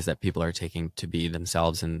journeys that people are taking to be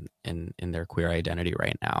themselves in their queer identity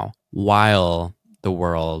right now, while the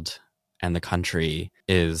world and the country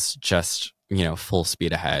is just, you know, full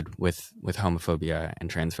speed ahead with homophobia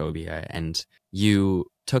and transphobia. And you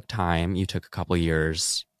took a couple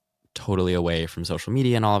years totally away from social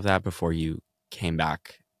media and all of that before you came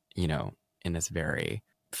back, you know, in this very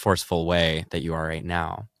forceful way that you are right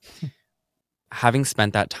now. Having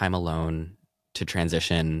spent that time alone to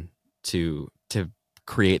transition, to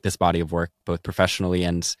create this body of work, both professionally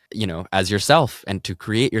and, you know, as yourself, and to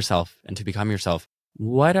create yourself and to become yourself,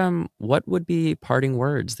 what would be parting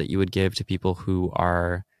words that you would give to people who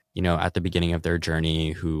are, you know, at the beginning of their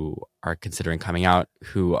journey, who are considering coming out,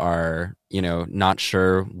 who are, you know, not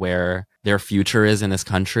sure where their future is in this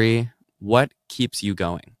country? What keeps you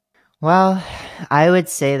going? Well, I would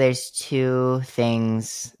say there's two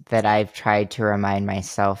things that I've tried to remind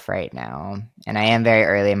myself right now. And I am very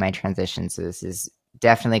early in my transition, so this is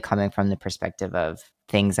definitely coming from the perspective of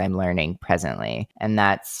things I'm learning presently. And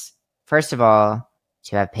that's, first of all,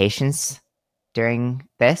 to have patience during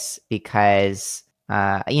this because,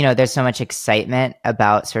 you know, there's so much excitement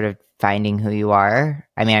about sort of finding who you are.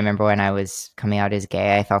 I mean, I remember when I was coming out as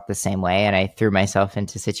gay, I felt the same way, and I threw myself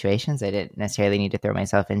into situations I didn't necessarily need to throw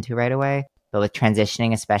myself into right away. But with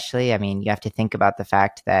transitioning, especially, I mean, you have to think about the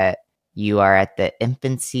fact that you are at the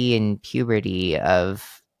infancy and puberty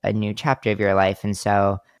of a new chapter of your life. And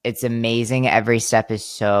so it's amazing. Every step is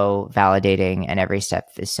so validating and every step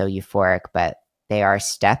is so euphoric, but they are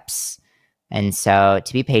steps. And so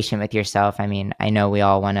to be patient with yourself, I mean, I know we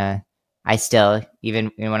all want to, I still,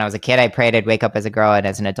 even when I was a kid, I prayed I'd wake up as a girl. And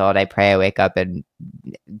as an adult, I pray I wake up and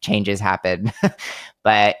changes happen.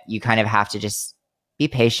 But you kind of have to just be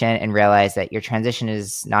patient and realize that your transition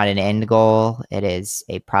is not an end goal. It is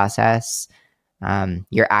a process.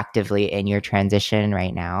 You're actively in your transition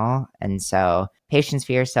right now. And so patience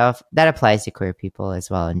for yourself, that applies to queer people as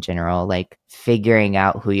well in general, like figuring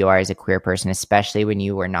out who you are as a queer person, especially when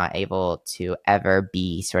you were not able to ever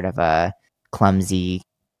be sort of a clumsy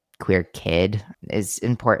queer kid, is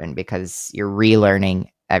important because you're relearning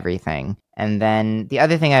everything. And then the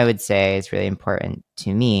other thing I would say is really important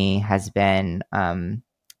to me has been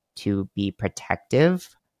to be protective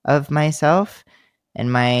of myself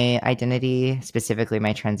and my identity, specifically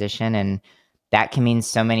my transition. And that can mean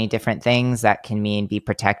so many different things. That can mean be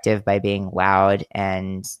protective by being loud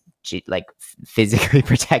and like physically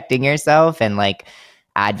protecting yourself and like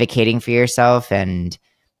advocating for yourself and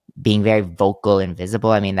being very vocal and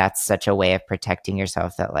visible. I mean, that's such a way of protecting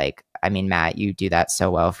yourself that, like, I mean, Matt, you do that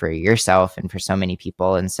so well for yourself and for so many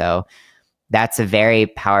people. And so that's a very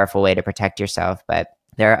powerful way to protect yourself. But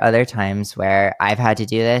there are other times where I've had to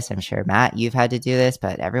do this. I'm sure, Matt, you've had to do this,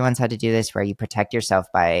 but everyone's had to do this, where you protect yourself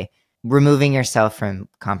by removing yourself from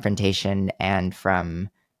confrontation and from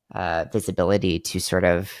visibility to sort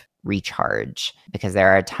of recharge. Because there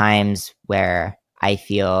are times where I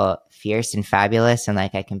feel fierce and fabulous and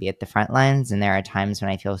like I can be at the front lines. And there are times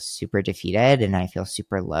when I feel super defeated and I feel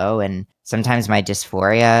super low. And sometimes my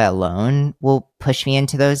dysphoria alone will push me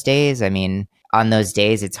into those days. I mean, on those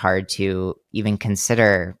days, it's hard to even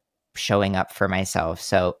consider showing up for myself.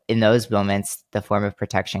 So in those moments, the form of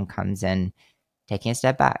protection comes in taking a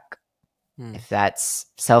step back. If that's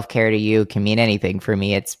self-care to you, can mean anything. For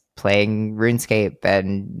me, it's playing RuneScape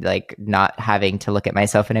and like not having to look at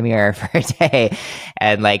myself in a mirror for a day,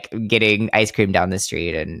 and like getting ice cream down the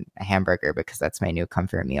street and a hamburger because that's my new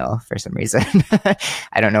comfort meal for some reason.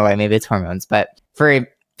 I don't know why, maybe it's hormones, but for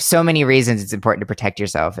so many reasons, it's important to protect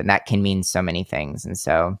yourself, and that can mean so many things. And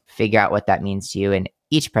so figure out what that means to you in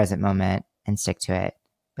each present moment and stick to it,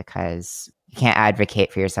 because you can't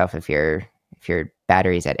advocate for yourself if your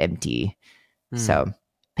battery's at empty. So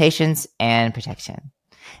patience and protection.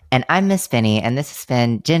 And I'm Miss Benny, and this has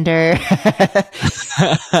been Gender.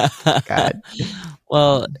 God.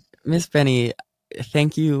 Well, Miss Benny,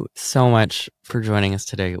 thank you so much for joining us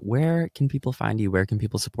today. Where can people find you? Where can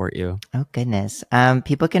people support you? Oh, goodness.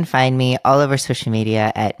 People can find me all over social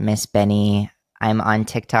media at Miss Benny. I'm on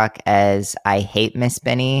TikTok as I Hate Miss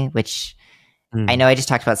Benny, which I know I just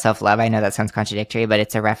talked about self-love. I know that sounds contradictory, but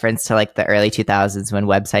it's a reference to like the early 2000s when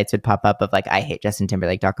websites would pop up of like I hate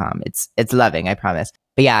JustinTimberlake.com. It's loving, I promise.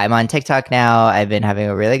 But yeah, I'm on TikTok now. I've been having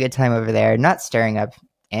a really good time over there, not stirring up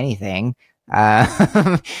anything.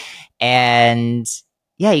 And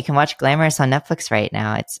yeah, you can watch Glamorous on Netflix right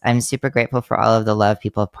now. I'm super grateful for all of the love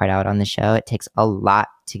people have poured out on the show. It takes a lot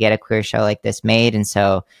to get a queer show like this made. And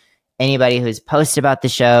so anybody who's posted about the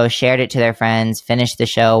show, shared it to their friends, finished the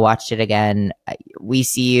show, watched it again, we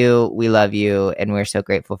see you, we love you, and we're so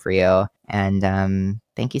grateful for you. And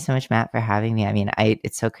thank you so much, Matt, for having me. I mean,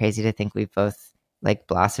 it's so crazy to think we've both like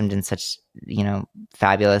blossomed in such,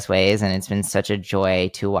 fabulous ways, and it's been such a joy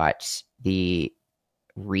to watch the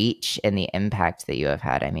reach and the impact that you have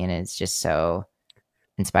had. I mean, it's just so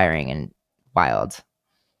inspiring and wild.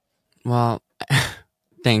 Well,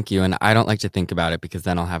 thank you. And I don't like to think about it because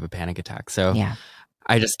then I'll have a panic attack. So Yeah.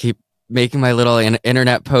 I just keep making my little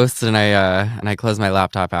internet posts, and I close my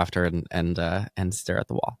laptop after and stare at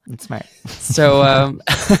the wall. It's smart. So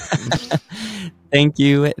thank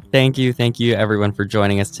you everyone for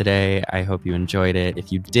joining us today. I hope you enjoyed it.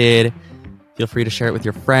 If you did, feel free to share it with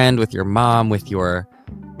your friend, with your mom, with your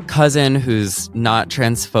cousin who's not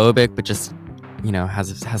transphobic but just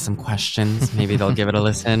has some questions. Maybe they'll give it a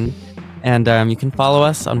listen. And you can follow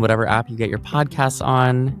us on whatever app you get your podcasts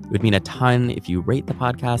on. It would mean a ton if you rate the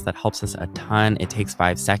podcast. That helps us a ton. It takes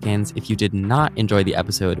 5 seconds. If you did not enjoy the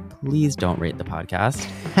episode, please don't rate the podcast.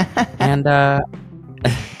 And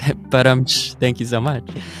but thank you so much.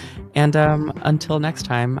 And until next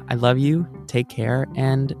time, I love you. Take care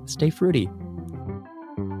and stay fruity.